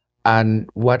 And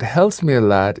what helps me a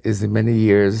lot is the many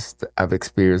years of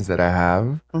experience that I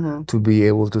have Mm-hmm. to be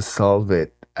able to solve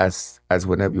it as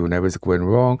whenever it's going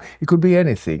wrong. It could be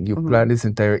anything. You plan this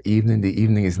entire evening, the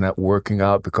evening is not working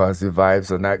out because the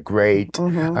vibes are not great,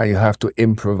 Mm-hmm. and you have to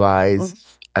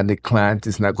improvise, and the client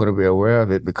is not going to be aware of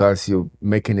it because you're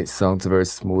making it sound very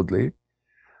smoothly.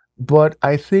 But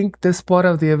I think that's part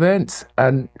of the event.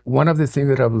 And one of the things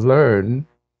that I've learned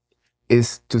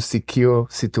is to secure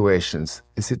situations.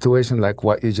 A situation like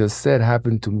what you just said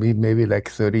happened to me maybe like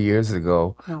 30 years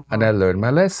ago, and I learned my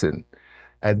lesson.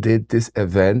 I did this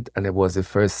event, and it was the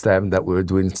first time that we were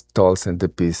doing tall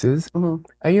centerpieces. Mm-hmm.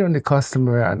 And the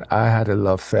customer and I had a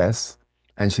love fest,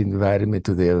 and she invited me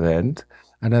to the event.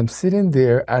 And I'm sitting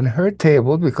there at her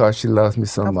table because she loves me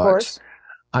so Of much. course.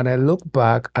 And I look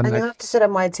back, I'm And you like, have to sit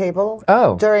at my table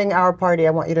oh, during our party.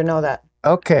 I want you to know that. I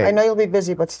okay. know you'll be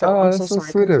busy, but still, Oh, I'm so that's so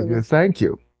sorry. sweet of Continue. you. Thank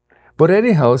you. But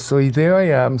anyhow, so there I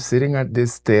am sitting at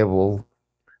this table,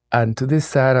 and to the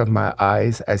side of my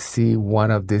eyes, I see one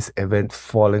of this event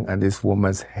falling on this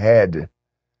woman's head,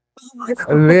 Oh my God.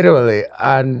 literally.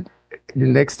 And the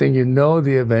next thing you know,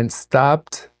 the event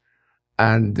stopped,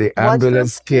 and the What's this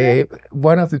ambulance here? came.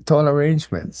 One of the tall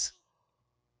arrangements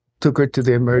took her to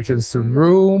the emergency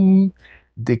room.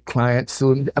 The client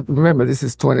sued. Remember, this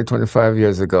is 20, 25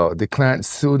 years ago. The client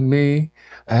sued me.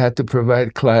 I had to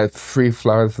provide client free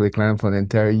flowers for the client for an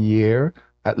entire year.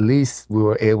 At least we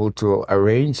were able to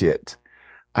arrange it.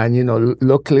 And,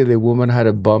 luckily the woman had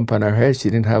a bump on her head. She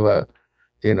didn't have a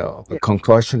Yeah.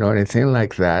 concussion or anything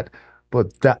like that.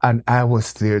 And I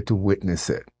was there to witness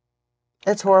it.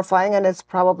 It's horrifying, and it's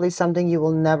probably something you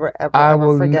will never, ever, I ever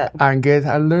will, forget.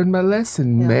 I learned my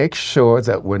lesson. Yeah. Make sure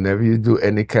that whenever you do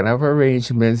any kind of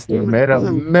arrangements, no matter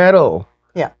Mm-hmm. metal,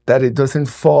 Yeah. that it doesn't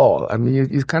fall. I mean,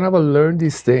 you kind of learn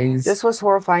these things. This was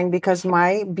horrifying because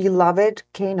my beloved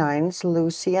canines,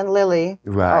 Lucy and Lily,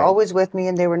 are Right. always with me,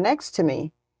 and they were next to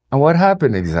me. And what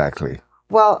happened exactly?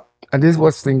 Well, And this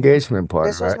was the engagement part,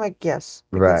 this was right? my kids'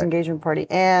 Right. engagement party,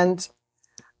 and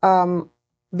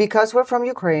because we're from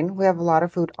Ukraine, we have a lot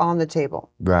of food on the table,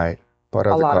 Right. Part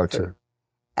a of the lot of food, culture.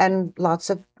 and lots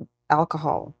of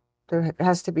alcohol. There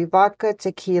has to be vodka,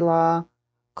 tequila,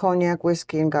 cognac,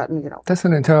 whiskey, and That's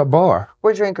an entire bar.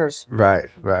 we're drinkers. Right,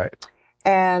 right.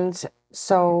 And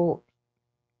so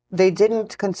they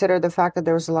didn't consider the fact that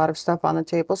there was a lot of stuff on the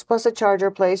tables, plus the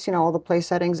charger place, all the place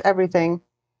settings, everything.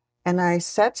 And I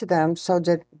said to them, so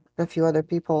did a few other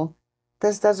people,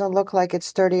 this doesn't look like it's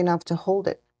sturdy enough to hold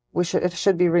it. It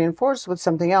should be reinforced with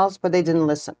something else, but they didn't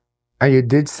listen. And you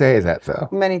did say that, though.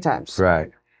 Many times.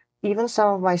 Right. Even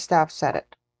some of my staff said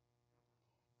it.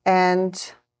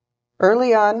 And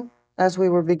early on, as we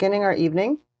were beginning our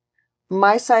evening,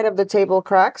 my side of the table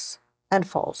cracks and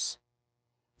falls.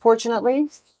 Fortunately,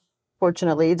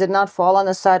 it did not fall on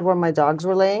the side where my dogs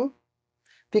were laying,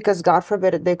 because God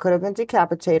forbid it, they could have been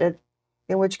decapitated,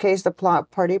 in which case the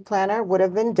party planner would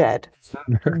have been dead.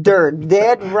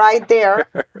 Dead right there.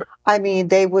 I mean,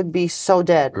 they would be so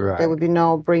dead. Right. There would be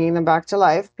no bringing them back to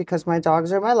life because my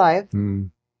dogs are my life. Hmm.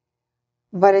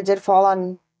 but it did fall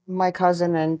on my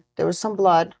cousin, and there was some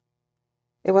blood.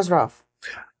 It was rough,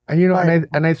 And you know, but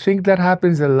and I think that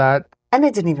happens a lot. and I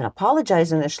didn't even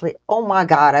apologize initially. Oh my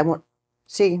God, I won't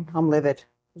see. I'm livid.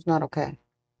 It was not okay.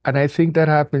 And I think that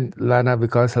happened, Lana,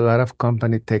 because a lot of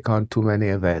companies take on too many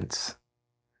events.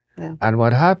 Yeah. And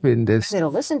what happened is They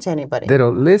don't listen to anybody. they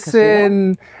don't 'Cause they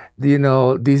don't. listen, you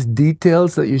know, these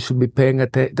details that you should be paying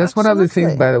attention. That's one of the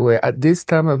things, Absolutely. by the way, at this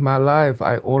time of my life,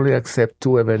 I only accept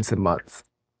 2 events a month.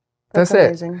 That's That's it.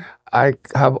 amazing. I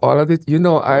have all of it. You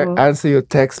know, I Mhm. answer your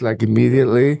text like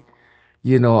immediately.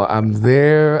 You know, I'm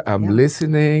there, I'm Yeah.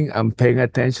 listening, I'm paying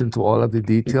attention to all of the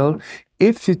detail.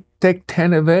 If you take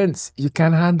 10 events, you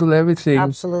can handle everything.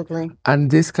 Absolutely.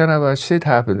 And this kind of a shit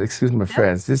happens. Excuse my Yeah.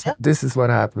 friends. Yeah. This is what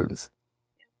happens.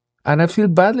 And I feel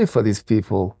badly for these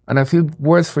people. And I feel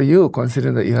worse for you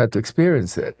considering that you had to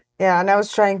experience it. Yeah, and I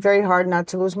was trying very hard not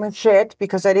to lose my shit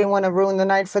because I didn't want to ruin the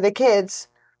night for the kids.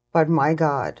 But my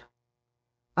God,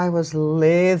 I was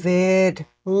livid,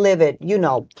 livid. You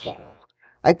know,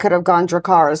 I could have gone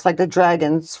Dracarys like the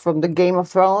dragons from the Game of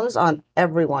Thrones on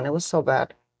everyone. It was so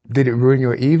bad. Did it ruin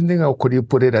your evening or could you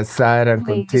put it aside and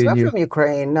Please, we're continue? from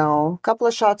Ukraine. No, a couple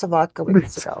of shots of vodka we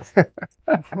could go.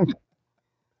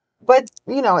 But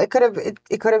you know, it could have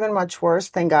been much worse.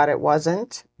 Thank God it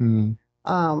wasn't. Mm.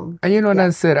 Um, And you know, and yeah. I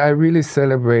said, I really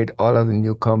celebrate all of the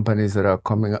new companies that are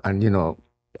coming. And, you know,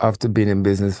 after being in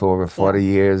business for over 40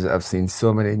 years, I've seen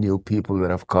so many new people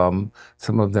that have come.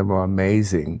 Some of them are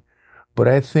amazing. But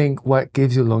I think what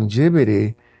gives you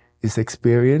longevity is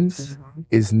experience,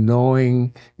 is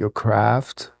knowing your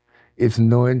craft, is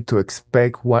knowing to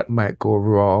expect what might go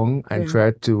wrong and Yeah.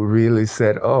 try to really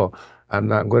say, oh, I'm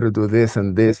not going to do this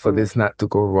and this for this not to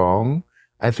go wrong.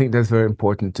 I think that's very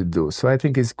important to do. So I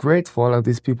think it's great for all of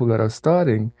these people that are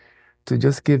starting to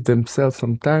just give themselves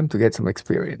some time to get some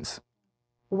experience.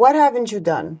 What haven't you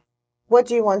done? What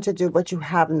do you want to do, but you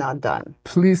have not done?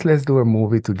 Please, let's do a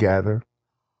movie together.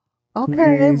 Okay,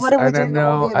 Please. what are we I doing don't the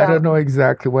know. movie I don't about? know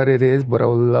exactly what it is, but I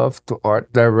would love to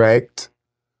art direct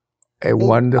a I'm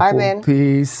wonderful in.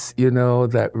 piece, you know,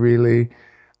 that really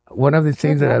one of the Should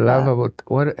things that I love love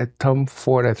that. about Tom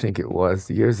Ford, I think it was,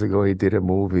 years ago, he did a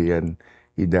movie and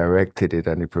he directed it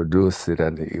and he produced it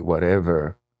and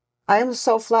whatever. I am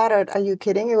so flattered. Are you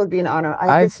kidding? It would be an honor.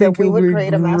 I I think that think it we would would be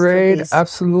create a great. masterpiece.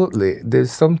 Absolutely.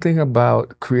 There's something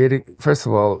about creating, first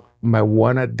of all, my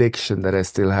one addiction that I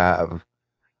still have,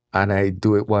 and I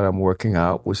do it while I'm working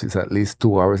out, which is at least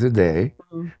 2 hours a day,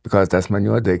 Mhm. because that's my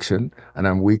new addiction. And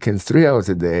on weekends, 3 hours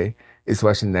a day, is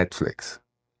watching Netflix.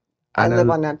 I And live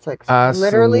on Netflix.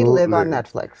 Literally live on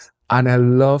absolutely. Netflix. And I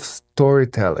love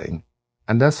storytelling.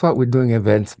 And that's what we're doing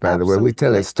events, by the way. We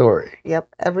tell a Absolutely. story. Yep.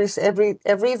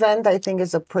 Every event I think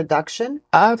is a production,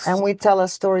 Abs- and we tell a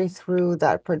story through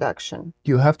that production.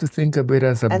 you have to think of it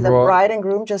as a And the broad. bride and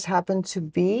groom just happen to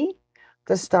be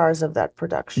the stars of that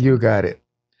production. You got it.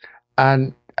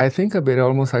 And I think of it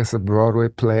almost as a Broadway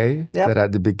play, Yep. that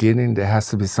at the beginning there has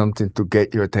to be something to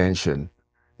get your attention.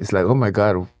 It's like, oh my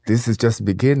God, this is just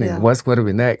beginning. Yeah. What's going to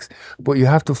be next? But you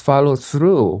have to follow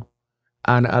through.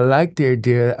 And I like the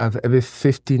idea of every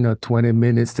 15 or 20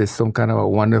 minutes, there's some kind of a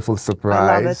wonderful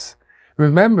surprise.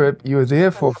 Remember, you're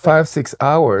there for 5-6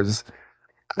 hours.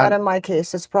 Not in my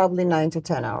case. It's probably 9 to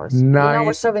 10 hours. Nine- You know,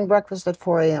 we're serving breakfast at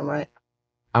 4 a.m., right?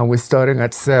 And we're starting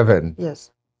at 7. Yes.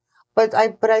 But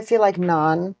I feel like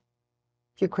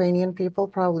non-Ukrainian people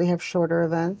probably have shorter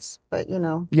events. But you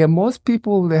know, Yeah, most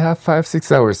people, they have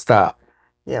 5-6 hours stop.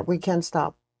 yeah, we can't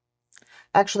stop.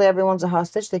 Actually, everyone's a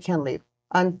hostage. They can't leave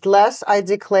unless I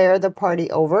declare the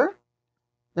party over.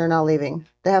 They're not leaving.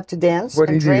 They have to dance What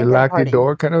do and you do? You drink and lock the party.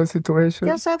 door kind of a situation?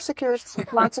 Yes, I have security.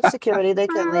 Lots of security. They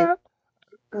can't leave.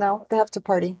 No, they have to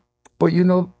party. But you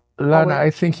know, Lana, wait. I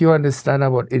think you understand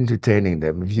about entertaining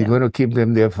them. If you're Yeah. going to keep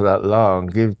them there for that long,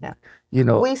 Yeah. you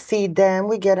know. We feed them.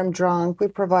 We get them drunk. We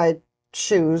provide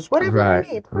shoes, whatever Right,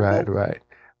 they need. right, Okay. right.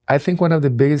 I think one of the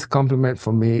biggest compliments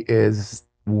for me is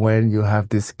when you have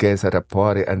this guest at a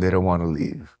party and they don't want to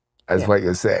leave. That's Yeah. what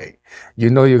you're saying. You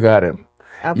know you got him.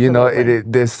 Absolutely. You know,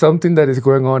 there's something that is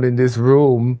going on in this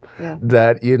room Yeah.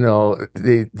 that, you know,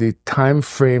 the time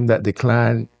frame that the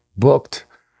client booked,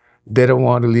 they don't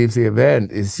want to leave the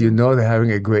event. Is, you know, they're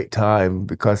having a great time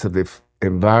because of the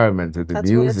environment or the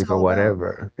That's what it's music or all about.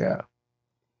 whatever. Yeah.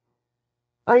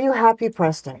 Are you happy,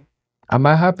 Preston? Am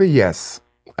I happy? Yes.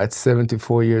 At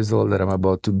 74 years old that I'm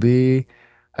about to be,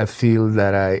 I feel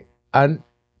that and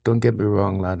don't get me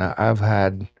wrong, Lana, I've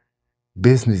had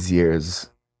business years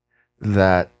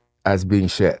that has been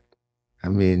shit. I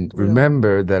mean, Yeah.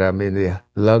 remember that I'm in the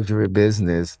luxury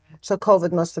business. So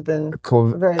COVID must have been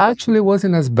COVID very actually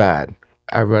wasn't as bad.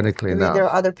 ironically You mean there are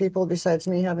enough. other people besides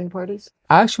me having parties?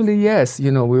 Actually, yes.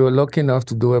 You know, we were lucky enough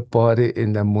to do a party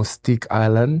in the Mustique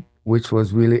Island, which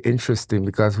was really interesting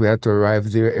because we had to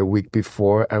arrive there a week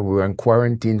before and we were in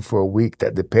quarantine for a week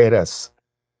that they paid us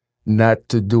not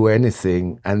to do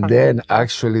anything. And then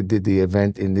actually did the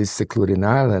event in this secluded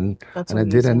island. That's And I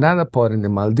did amazing. another part in the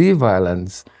Maldive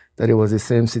Islands that it was the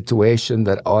same situation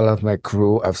that all of my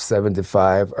crew of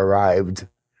 75 arrived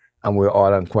and we're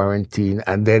all on quarantine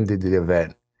and then did the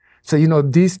event. So, you know,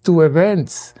 these two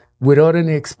events without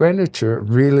any expenditure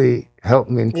really helped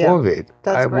me in Yeah, COVID.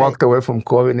 that's I great. walked away from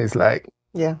COVID and it's like,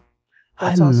 Yeah, I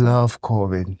that's awesome. love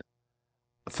COVID.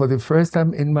 For the first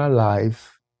time in my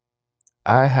life,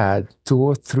 I had 2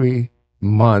 or 3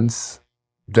 months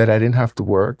that I didn't have to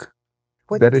work.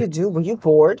 What That did you it, do? Were you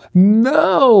bored?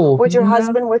 no, Was your no,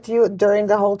 husband with you during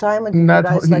the whole time and did you not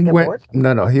guys he like get went. bored?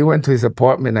 No, he went to his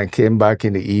apartment and came back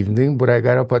in the evening. But I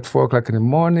got up at 4 o'clock in the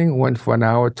morning, went for an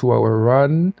hour, 2 hour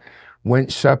run,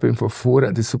 went shopping for food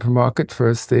at the supermarket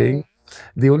first thing.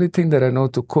 The only thing that I know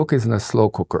to cook is in a slow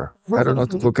cooker. I don't know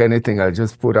to cook anything. I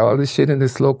just put all the shit in the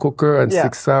slow cooker and Yeah.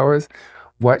 6 hours,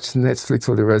 watched Netflix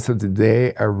for the rest of the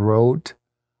day. I wrote.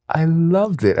 I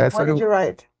loved it. I What thought did you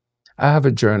write? I have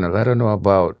a journal. I don't know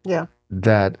about Yeah.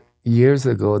 that. Years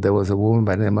ago, there was a woman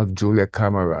by the name of Julia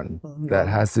Cameron that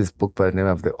has this book by the name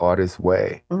of The Artist's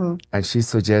Way. And she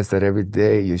suggests that every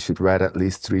day you should write at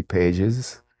least 3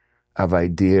 pages of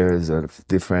ideas of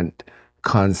different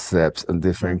concepts and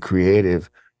different creative.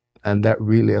 And that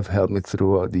really have helped me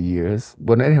throughout the years.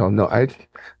 But anyhow, no, I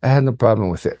had no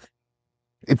problem with it.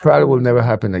 It probably will never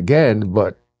happen again,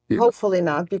 but Hopefully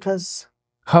not, because,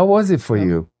 how was it for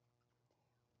you?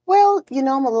 well, you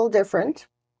know, I'm a little different.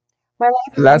 My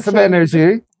life Lots hasn't of changed.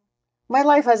 energy. My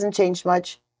life hasn't changed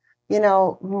much. You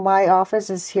know, my office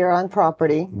is here on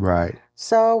property. Right.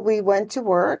 So we went to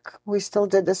work. We still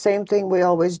did the same thing we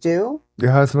always do.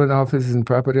 Your husband's office is in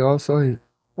property also?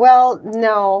 Well,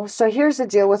 no. So here's the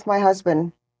deal with my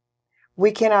husband.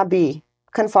 We cannot be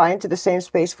confined to the same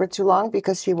space for too long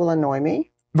because he will annoy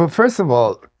me. But first of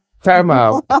all, time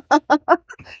out.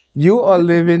 You are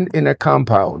living in a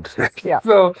compound. Yeah.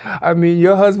 So, I mean,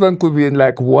 your husband could be in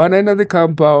like one end of the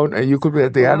compound and you could be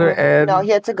at the other end. No, he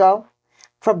had to go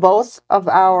for both of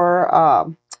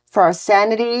for our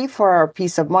sanity, for our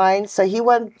peace of mind. So he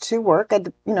went to work at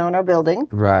in our building.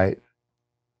 Right.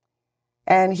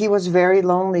 And he was very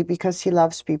lonely because he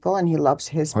loves people and he loves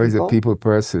his Or he's a people. people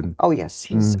person. Oh, yes.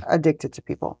 He's addicted to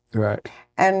people. Right.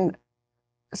 And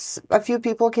a few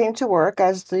people came to work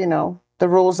as, the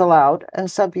rules allowed,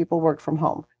 and some people worked from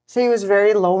home. So he was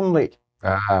very lonely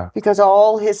because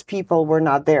all his people were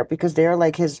not there because they're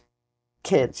like his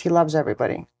kids. He loves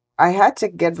everybody. I had to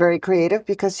get very creative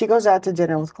because he goes out to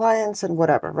dinner with clients and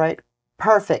whatever, right?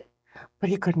 Perfect. But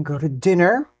he couldn't go to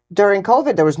dinner. During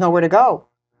COVID, there was nowhere to go.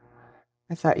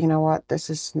 I thought, you know what? This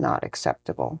is not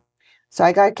acceptable. So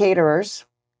I got caterers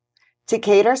to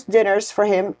cater dinners for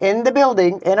him in the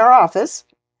building, in our office.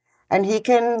 And he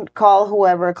can call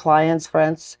whoever, clients,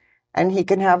 friends, and he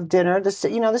can have dinner, the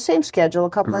same schedule, a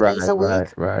couple of days a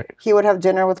week. Right. He would have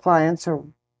dinner with clients or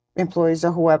employees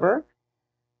or whoever.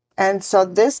 And so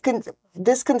this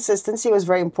consistency was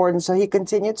very important. So he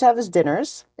continued to have his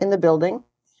dinners in the building,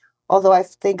 although I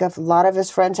think a lot of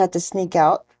his friends had to sneak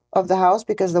out of the house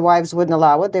because the wives wouldn't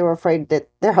allow it. They were afraid that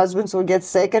their husbands would get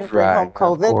sick and bring home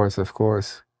COVID. Of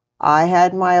course. I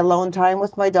had my alone time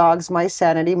with my dogs, my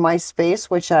sanity, my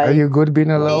space, which I Are you good being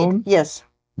alone? need. Yes.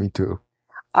 Me too.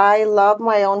 I love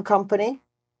my own company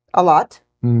a lot.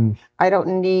 I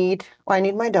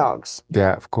need my dogs.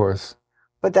 Yeah, of course.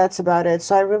 But that's about it.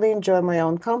 So I really enjoy my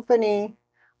own company.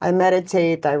 I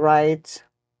meditate, I write,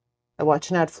 I watch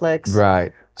Netflix.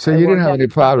 Right. So I you didn't work have out. any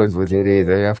problems with it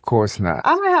either? Of course not.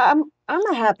 I'm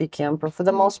a happy camper. For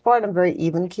the most part, I'm very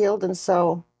even-keeled, and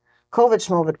so COVID,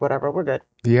 schmovid, whatever, we're good.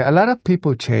 Yeah, a lot of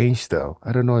people changed though.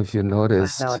 I don't know if you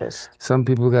noticed. I noticed. Some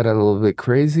people got a little bit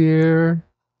crazier.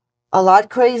 A lot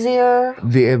crazier.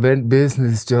 The event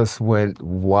business just went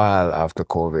wild after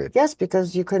COVID. Yes,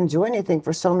 because you couldn't do anything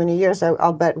for so many years.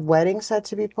 I'll bet weddings had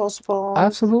to be postponed.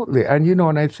 Absolutely. And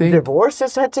and I think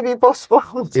Divorces had to be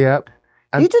postponed. Yep.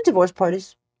 Do you do divorce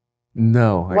parties?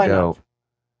 No, Why I don't.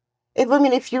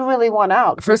 not? If you really want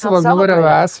out. First of I'll all, nobody ever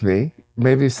celebrate. asked me.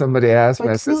 Maybe if somebody asked me,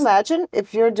 I But can you said, imagine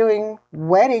if you're doing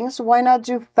weddings, why not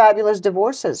do fabulous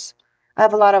divorces? I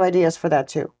have a lot of ideas for that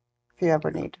too, if you ever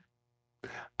need.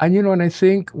 and I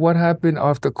think what happened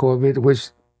after COVID,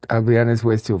 which I'll be honest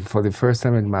with you, for the first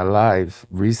time in my life,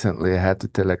 recently, I had to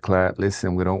tell a client,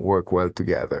 listen, we don't work well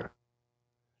together.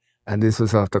 And this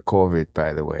was after COVID,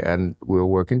 by the way. And we were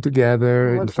working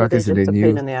together. In fact, it's in the just a new.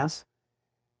 pain in the ass.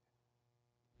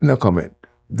 No comment.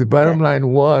 The bottom Okay. line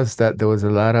was that there was a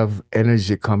lot of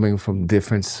energy coming from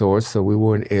different sources, so we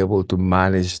weren't able to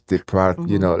manage the product.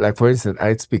 You Mm-hmm. know, like for instance,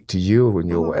 I'd speak to you when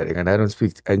you're Mm-hmm. wedding, and I don't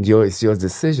speak, and it's your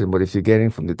decision. But if you're getting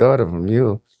from the daughter, from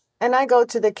you, And I go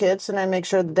to the kids and I make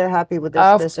sure that they're happy with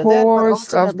of this, or that. But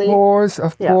course, of ultimately, course,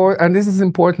 of yeah, course, and this is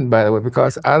important, by the way,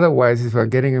 because otherwise, if you're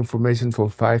getting information from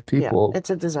five yeah, people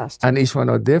it's a disaster. and each one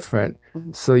are different,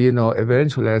 Mhm. so you know,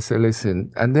 eventually I say,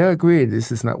 listen, and they agree, this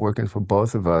is not working for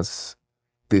both of us.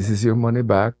 This is your money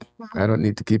back. I don't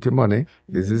need to keep your money.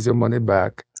 This is your money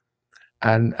back.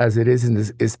 And as it is in this,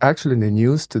 it's actually in the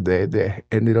news today. They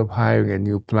ended up hiring a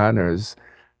new planners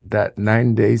that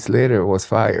 9 days later was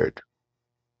fired.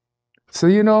 So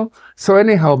you know, so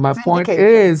anyhow, my point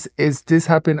Vindication. is this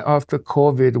happened after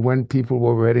COVID when people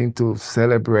were ready to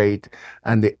celebrate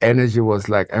and the energy was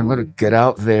like, I'm gonna get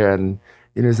out there and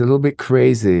you know, it's a little bit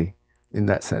crazy in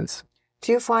that sense.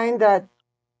 Do you find that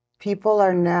people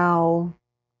are now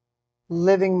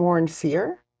living more in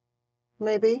fear,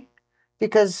 maybe?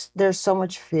 Because there's so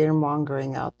much fear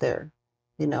mongering out there,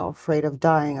 afraid of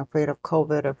dying, afraid of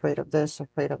COVID, afraid of this,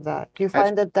 afraid of that. Do you I,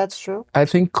 find that that's true? I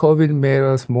think COVID made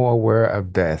us more aware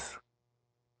of death.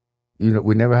 You know,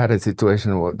 we never had a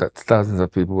situation where that thousands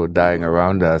of people were dying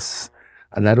around us.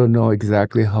 And I don't know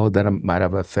exactly how that might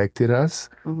have affected us,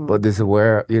 Mm-hmm. but this is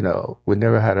where, you know, we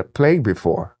never had a plague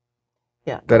before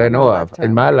Yeah, that not I in our know of,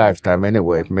 in lifetime. my lifetime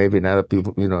anyway, Yeah. maybe in other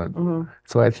people, you know. Mm-hmm.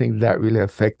 So I think that really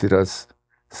affected us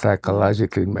Mm-hmm.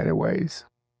 psychologically in many ways.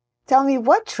 Tell me,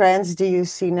 what trends do you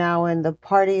see now in the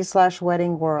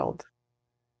party/wedding world?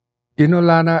 You know,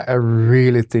 Lana, I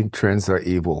really think trends are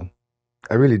evil.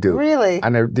 I really do. Really?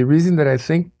 And the reason that I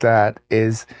think that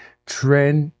is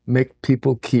trend make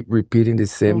people keep repeating the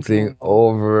same thing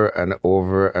over and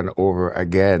over and over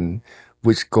again,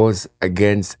 which goes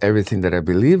against everything that I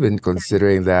believe in,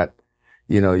 considering that,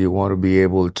 you know, you want to be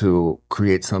able to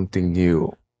create something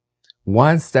new.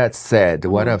 Once that's said,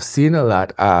 what I've seen a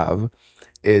lot of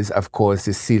of course,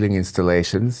 the ceiling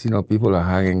installations. You know, people are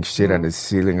hanging shit on the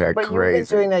ceiling like But you've been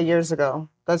crazy. doing that years ago.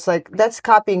 That's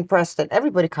copying Preston.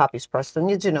 Everybody copies Preston.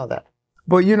 You do know that.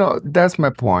 But you know, that's my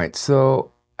point.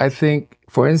 So I think,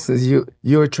 for instance,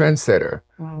 you're a trendsetter,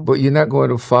 but you're not going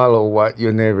to follow what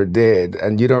your neighbor did,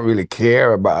 and you don't really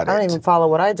care about I don't it. even follow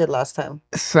what I did last time.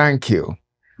 Thank you.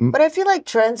 But I feel like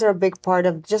trends are a big part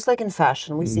of, just like in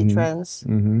fashion, we see trends.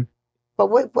 Mm-hmm. But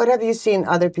what have you seen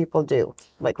other people do,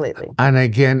 like lately? And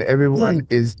again, everyone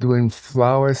is doing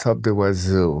flowers up the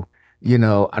wazoo, you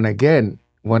know. And again,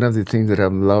 one of the things that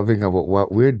I'm loving about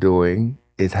what we're doing,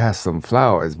 it has some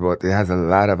flowers, but it has a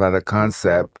lot of other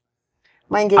concept.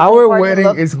 My engagement Our party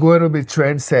wedding is going to be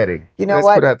trend setting. You know Let's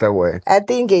what? put it that way. At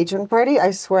the engagement party,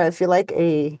 I swear, I feel like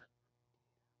a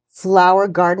flower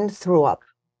garden threw up.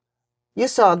 You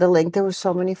saw the link. There were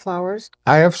so many flowers.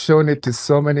 I have shown it to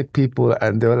so many people,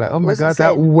 and they were like, "Oh my was God,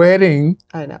 that insane. wedding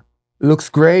I know. looks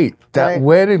great. That Right.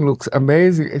 wedding looks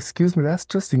amazing." Excuse me, that's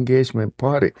just engagement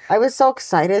party. I was so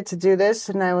excited to do this,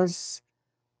 and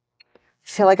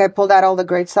feel like I pulled out all the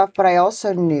great stuff, but I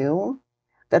also knew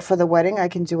that for the wedding, I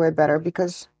can do it better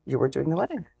because you were doing the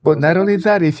wedding. But not only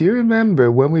that, if you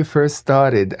remember when we first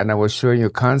started and I was showing you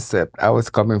concept, I was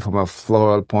coming from a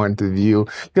floral point of view.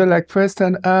 You're like,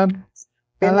 Preston, I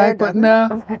Been like, there, but done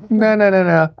no, it.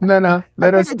 no.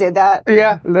 Let I us, kinda did that.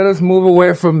 yeah, let us move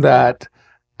away from that.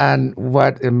 And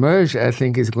what emerged, I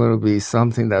think, is going to be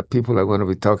something that people are going to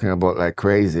be talking about like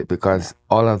crazy because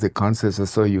all of the concepts are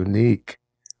so unique.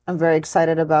 I'm very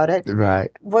excited about it. Right.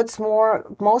 What's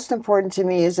most important to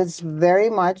me is it's very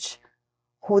much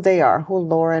who they are, who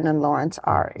Lauren and Lawrence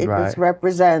are. It Right. just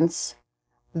represents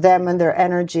them and their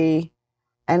energy.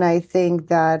 And I think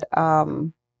that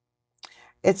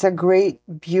it's a great,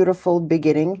 beautiful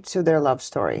beginning to their love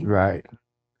story. Right.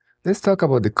 Let's talk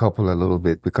about the couple a little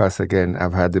bit because, again,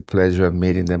 I've had the pleasure of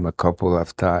meeting them a couple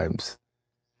of times.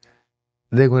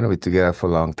 They're going to be together for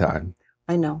a long time.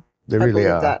 I know. They I really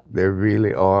believe are. that. They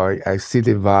really are. I see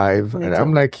the vibe. Me And too.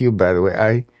 I'm like you, by the way.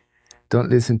 I don't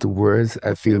listen to words.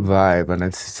 I feel vibe. And I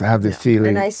have the feeling.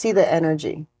 And I see the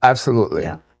energy. Absolutely.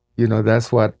 Yeah. You know,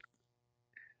 that's what.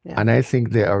 Yeah. And I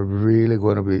think they are really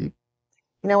going to be.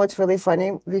 You know what's really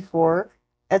funny? Before,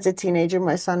 as a teenager,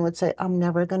 my son would say, I'm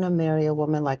never going to marry a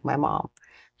woman like my mom.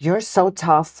 You're so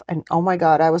tough. And oh my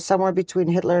God, I was somewhere between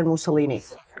Hitler and Mussolini.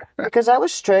 Because I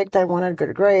was strict. I wanted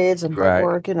good grades and hard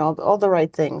work, all the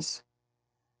right things.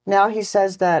 Now he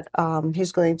says that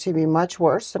he's going to be much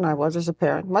worse than I was as a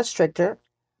parent, much stricter.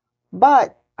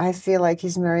 But I feel like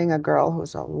he's marrying a girl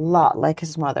who's a lot like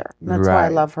his mother. That's why I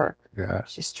love her. Yeah.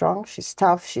 She's strong, she's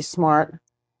tough, she's smart.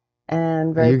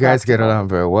 and very You guys get practical. along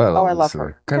very well. Oh, I love obviously.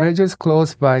 her. Can I just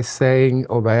close by saying,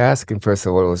 or by asking, first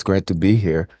of all, it was great to be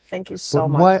here. Thank you so But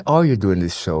much. why are you doing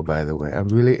this show, by the way? I'm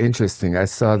really interesting. I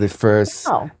saw the first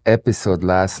Oh, episode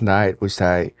last night, which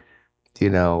this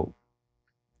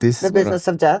the business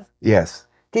of death. Yes.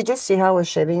 Did you see how I was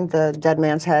shaving the dead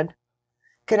man's head?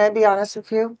 Can I be honest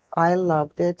with you? I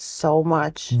loved it so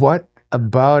much. What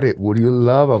about it would you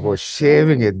love about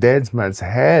shaving a dead man's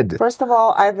head? First of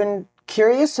all, I've been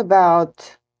curious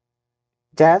about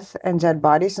death and dead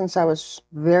bodies since I was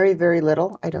very, very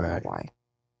little. I don't know why.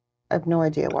 I have no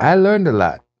idea why. I learned a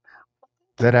lot.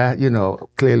 That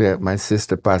clearly my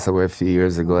sister passed away a few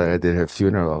years ago and I did her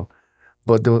funeral.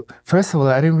 But first of all,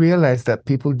 I didn't realize that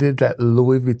people did that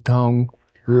Louis Vuitton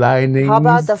lining. How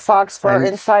about the Fuchs fur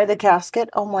inside the casket?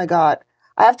 Oh my God.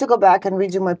 I have to go back and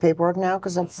redo my paperwork now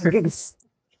because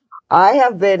I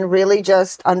have been really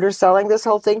just underselling this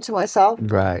whole thing to myself.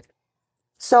 Right.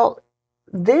 So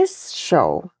this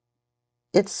show,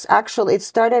 it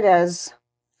started as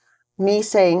me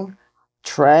saying,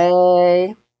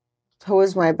 Trey, who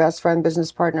is my best friend,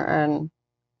 business partner, and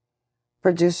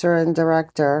producer and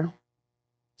director,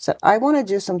 said, I want to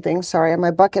do some things, on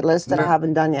my bucket list that I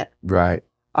haven't done yet. Right.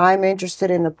 I'm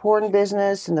interested in the porn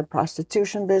business, in the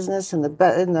prostitution business, in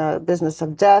the business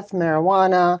of death,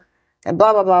 marijuana, and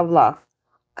blah, blah, blah, blah.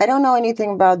 I don't know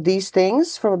anything about these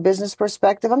things from a business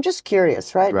perspective. I'm just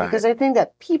curious, right? Because I think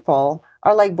that people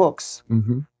are like books.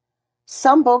 Mm-hmm.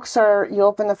 Some books you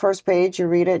open the first page, you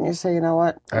read it, and you say, you know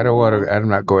what? I'm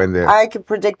not going there. I could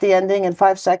predict the ending in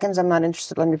 5 seconds. I'm not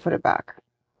interested. Let me put it back.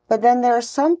 But then there are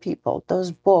some people,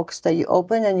 those books that you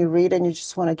open and you read and you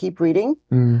just want to keep reading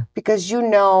because you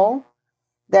know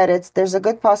that there's a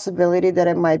good possibility that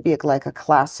it might be like a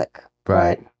classic.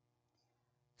 Right.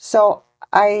 So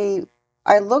I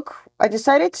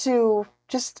decided to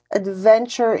just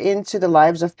adventure into the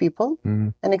lives of people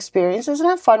and experiences and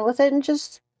have fun with it and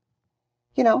just,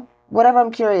 whatever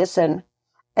I'm curious in.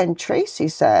 And Tracy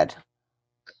said,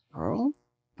 oh,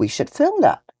 we should film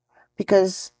that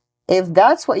because if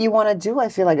that's what you want to do, I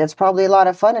feel like it's probably a lot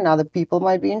of fun and other people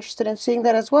might be interested in seeing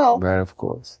that as well. Right, of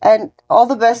course. And all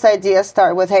the best ideas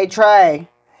start with, hey, Trey.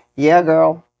 Yeah,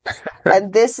 girl.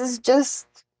 And this is just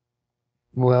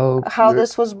how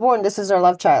this was born. This is our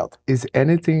love child. Is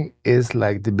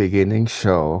like the beginning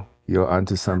show, you're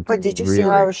onto something. But did you see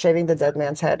how I was shaving the dead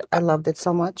man's head? I loved it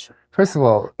so much. First of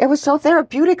all, it was so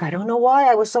therapeutic. I don't know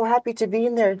why. I was so happy to be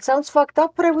in there. It sounds fucked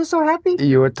up, but I was so happy.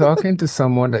 You were talking to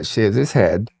someone that shaves his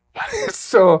head.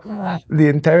 So the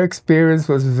entire experience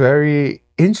was very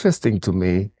interesting to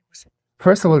me.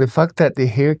 First of all, the fact that the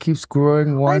hair keeps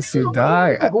growing once you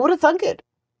die. Who would have thunk it?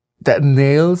 That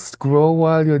nails grow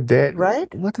while you're dead.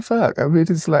 Right? What the fuck? I mean,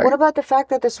 it's like... What about the fact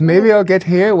that this maybe I'll get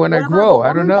hair when I grow.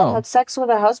 I don't know. Had sex with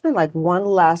her husband, like one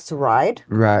last ride.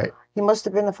 Right. He must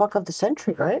have been the fuck of the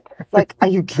century, right? Like, are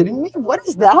you kidding me? What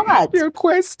is that? Your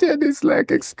question is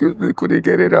like, excuse me, could he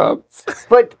get it up?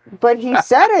 But he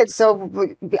said it.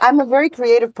 So I'm a very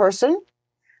creative person.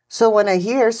 So when I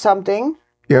hear something,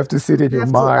 you have to sit in your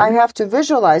mind. I have to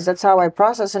visualize. That's how I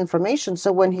process information.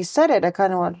 So when he said it, I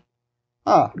kind of went,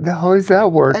 oh. How is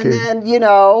that working? And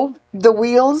then, the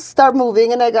wheels start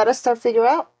moving and I got to start figure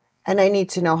out. And I need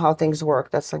to know how things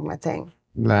work. That's like my thing.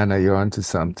 Lana, you're onto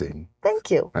something.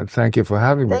 Thank you. And thank you for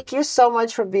having me. Thank you so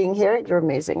much for being here. You're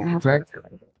amazing. Thank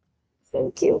you.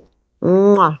 Thank you.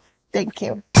 Mwah. Thank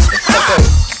you. It's so great.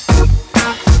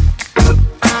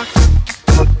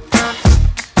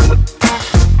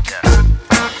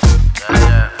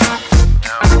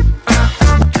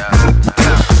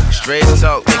 Straight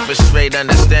talk, make for straight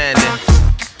understanding.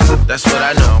 That's what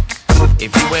I know.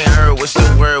 If you ain't heard what's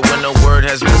the word when the word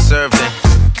has been served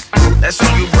in, that's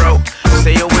on you, bro.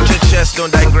 Say it with your chest,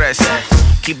 don't digress.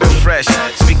 Keep it fresh,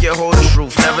 speak your whole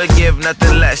truth, never give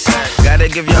nothing less. Gotta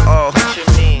give your all,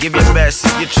 give your best.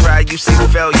 If you try, you see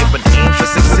failure, but aim for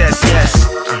success, yes.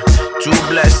 Too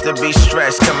blessed to be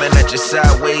stressed, coming at you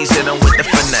sideways, hit 'em with the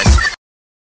finesse.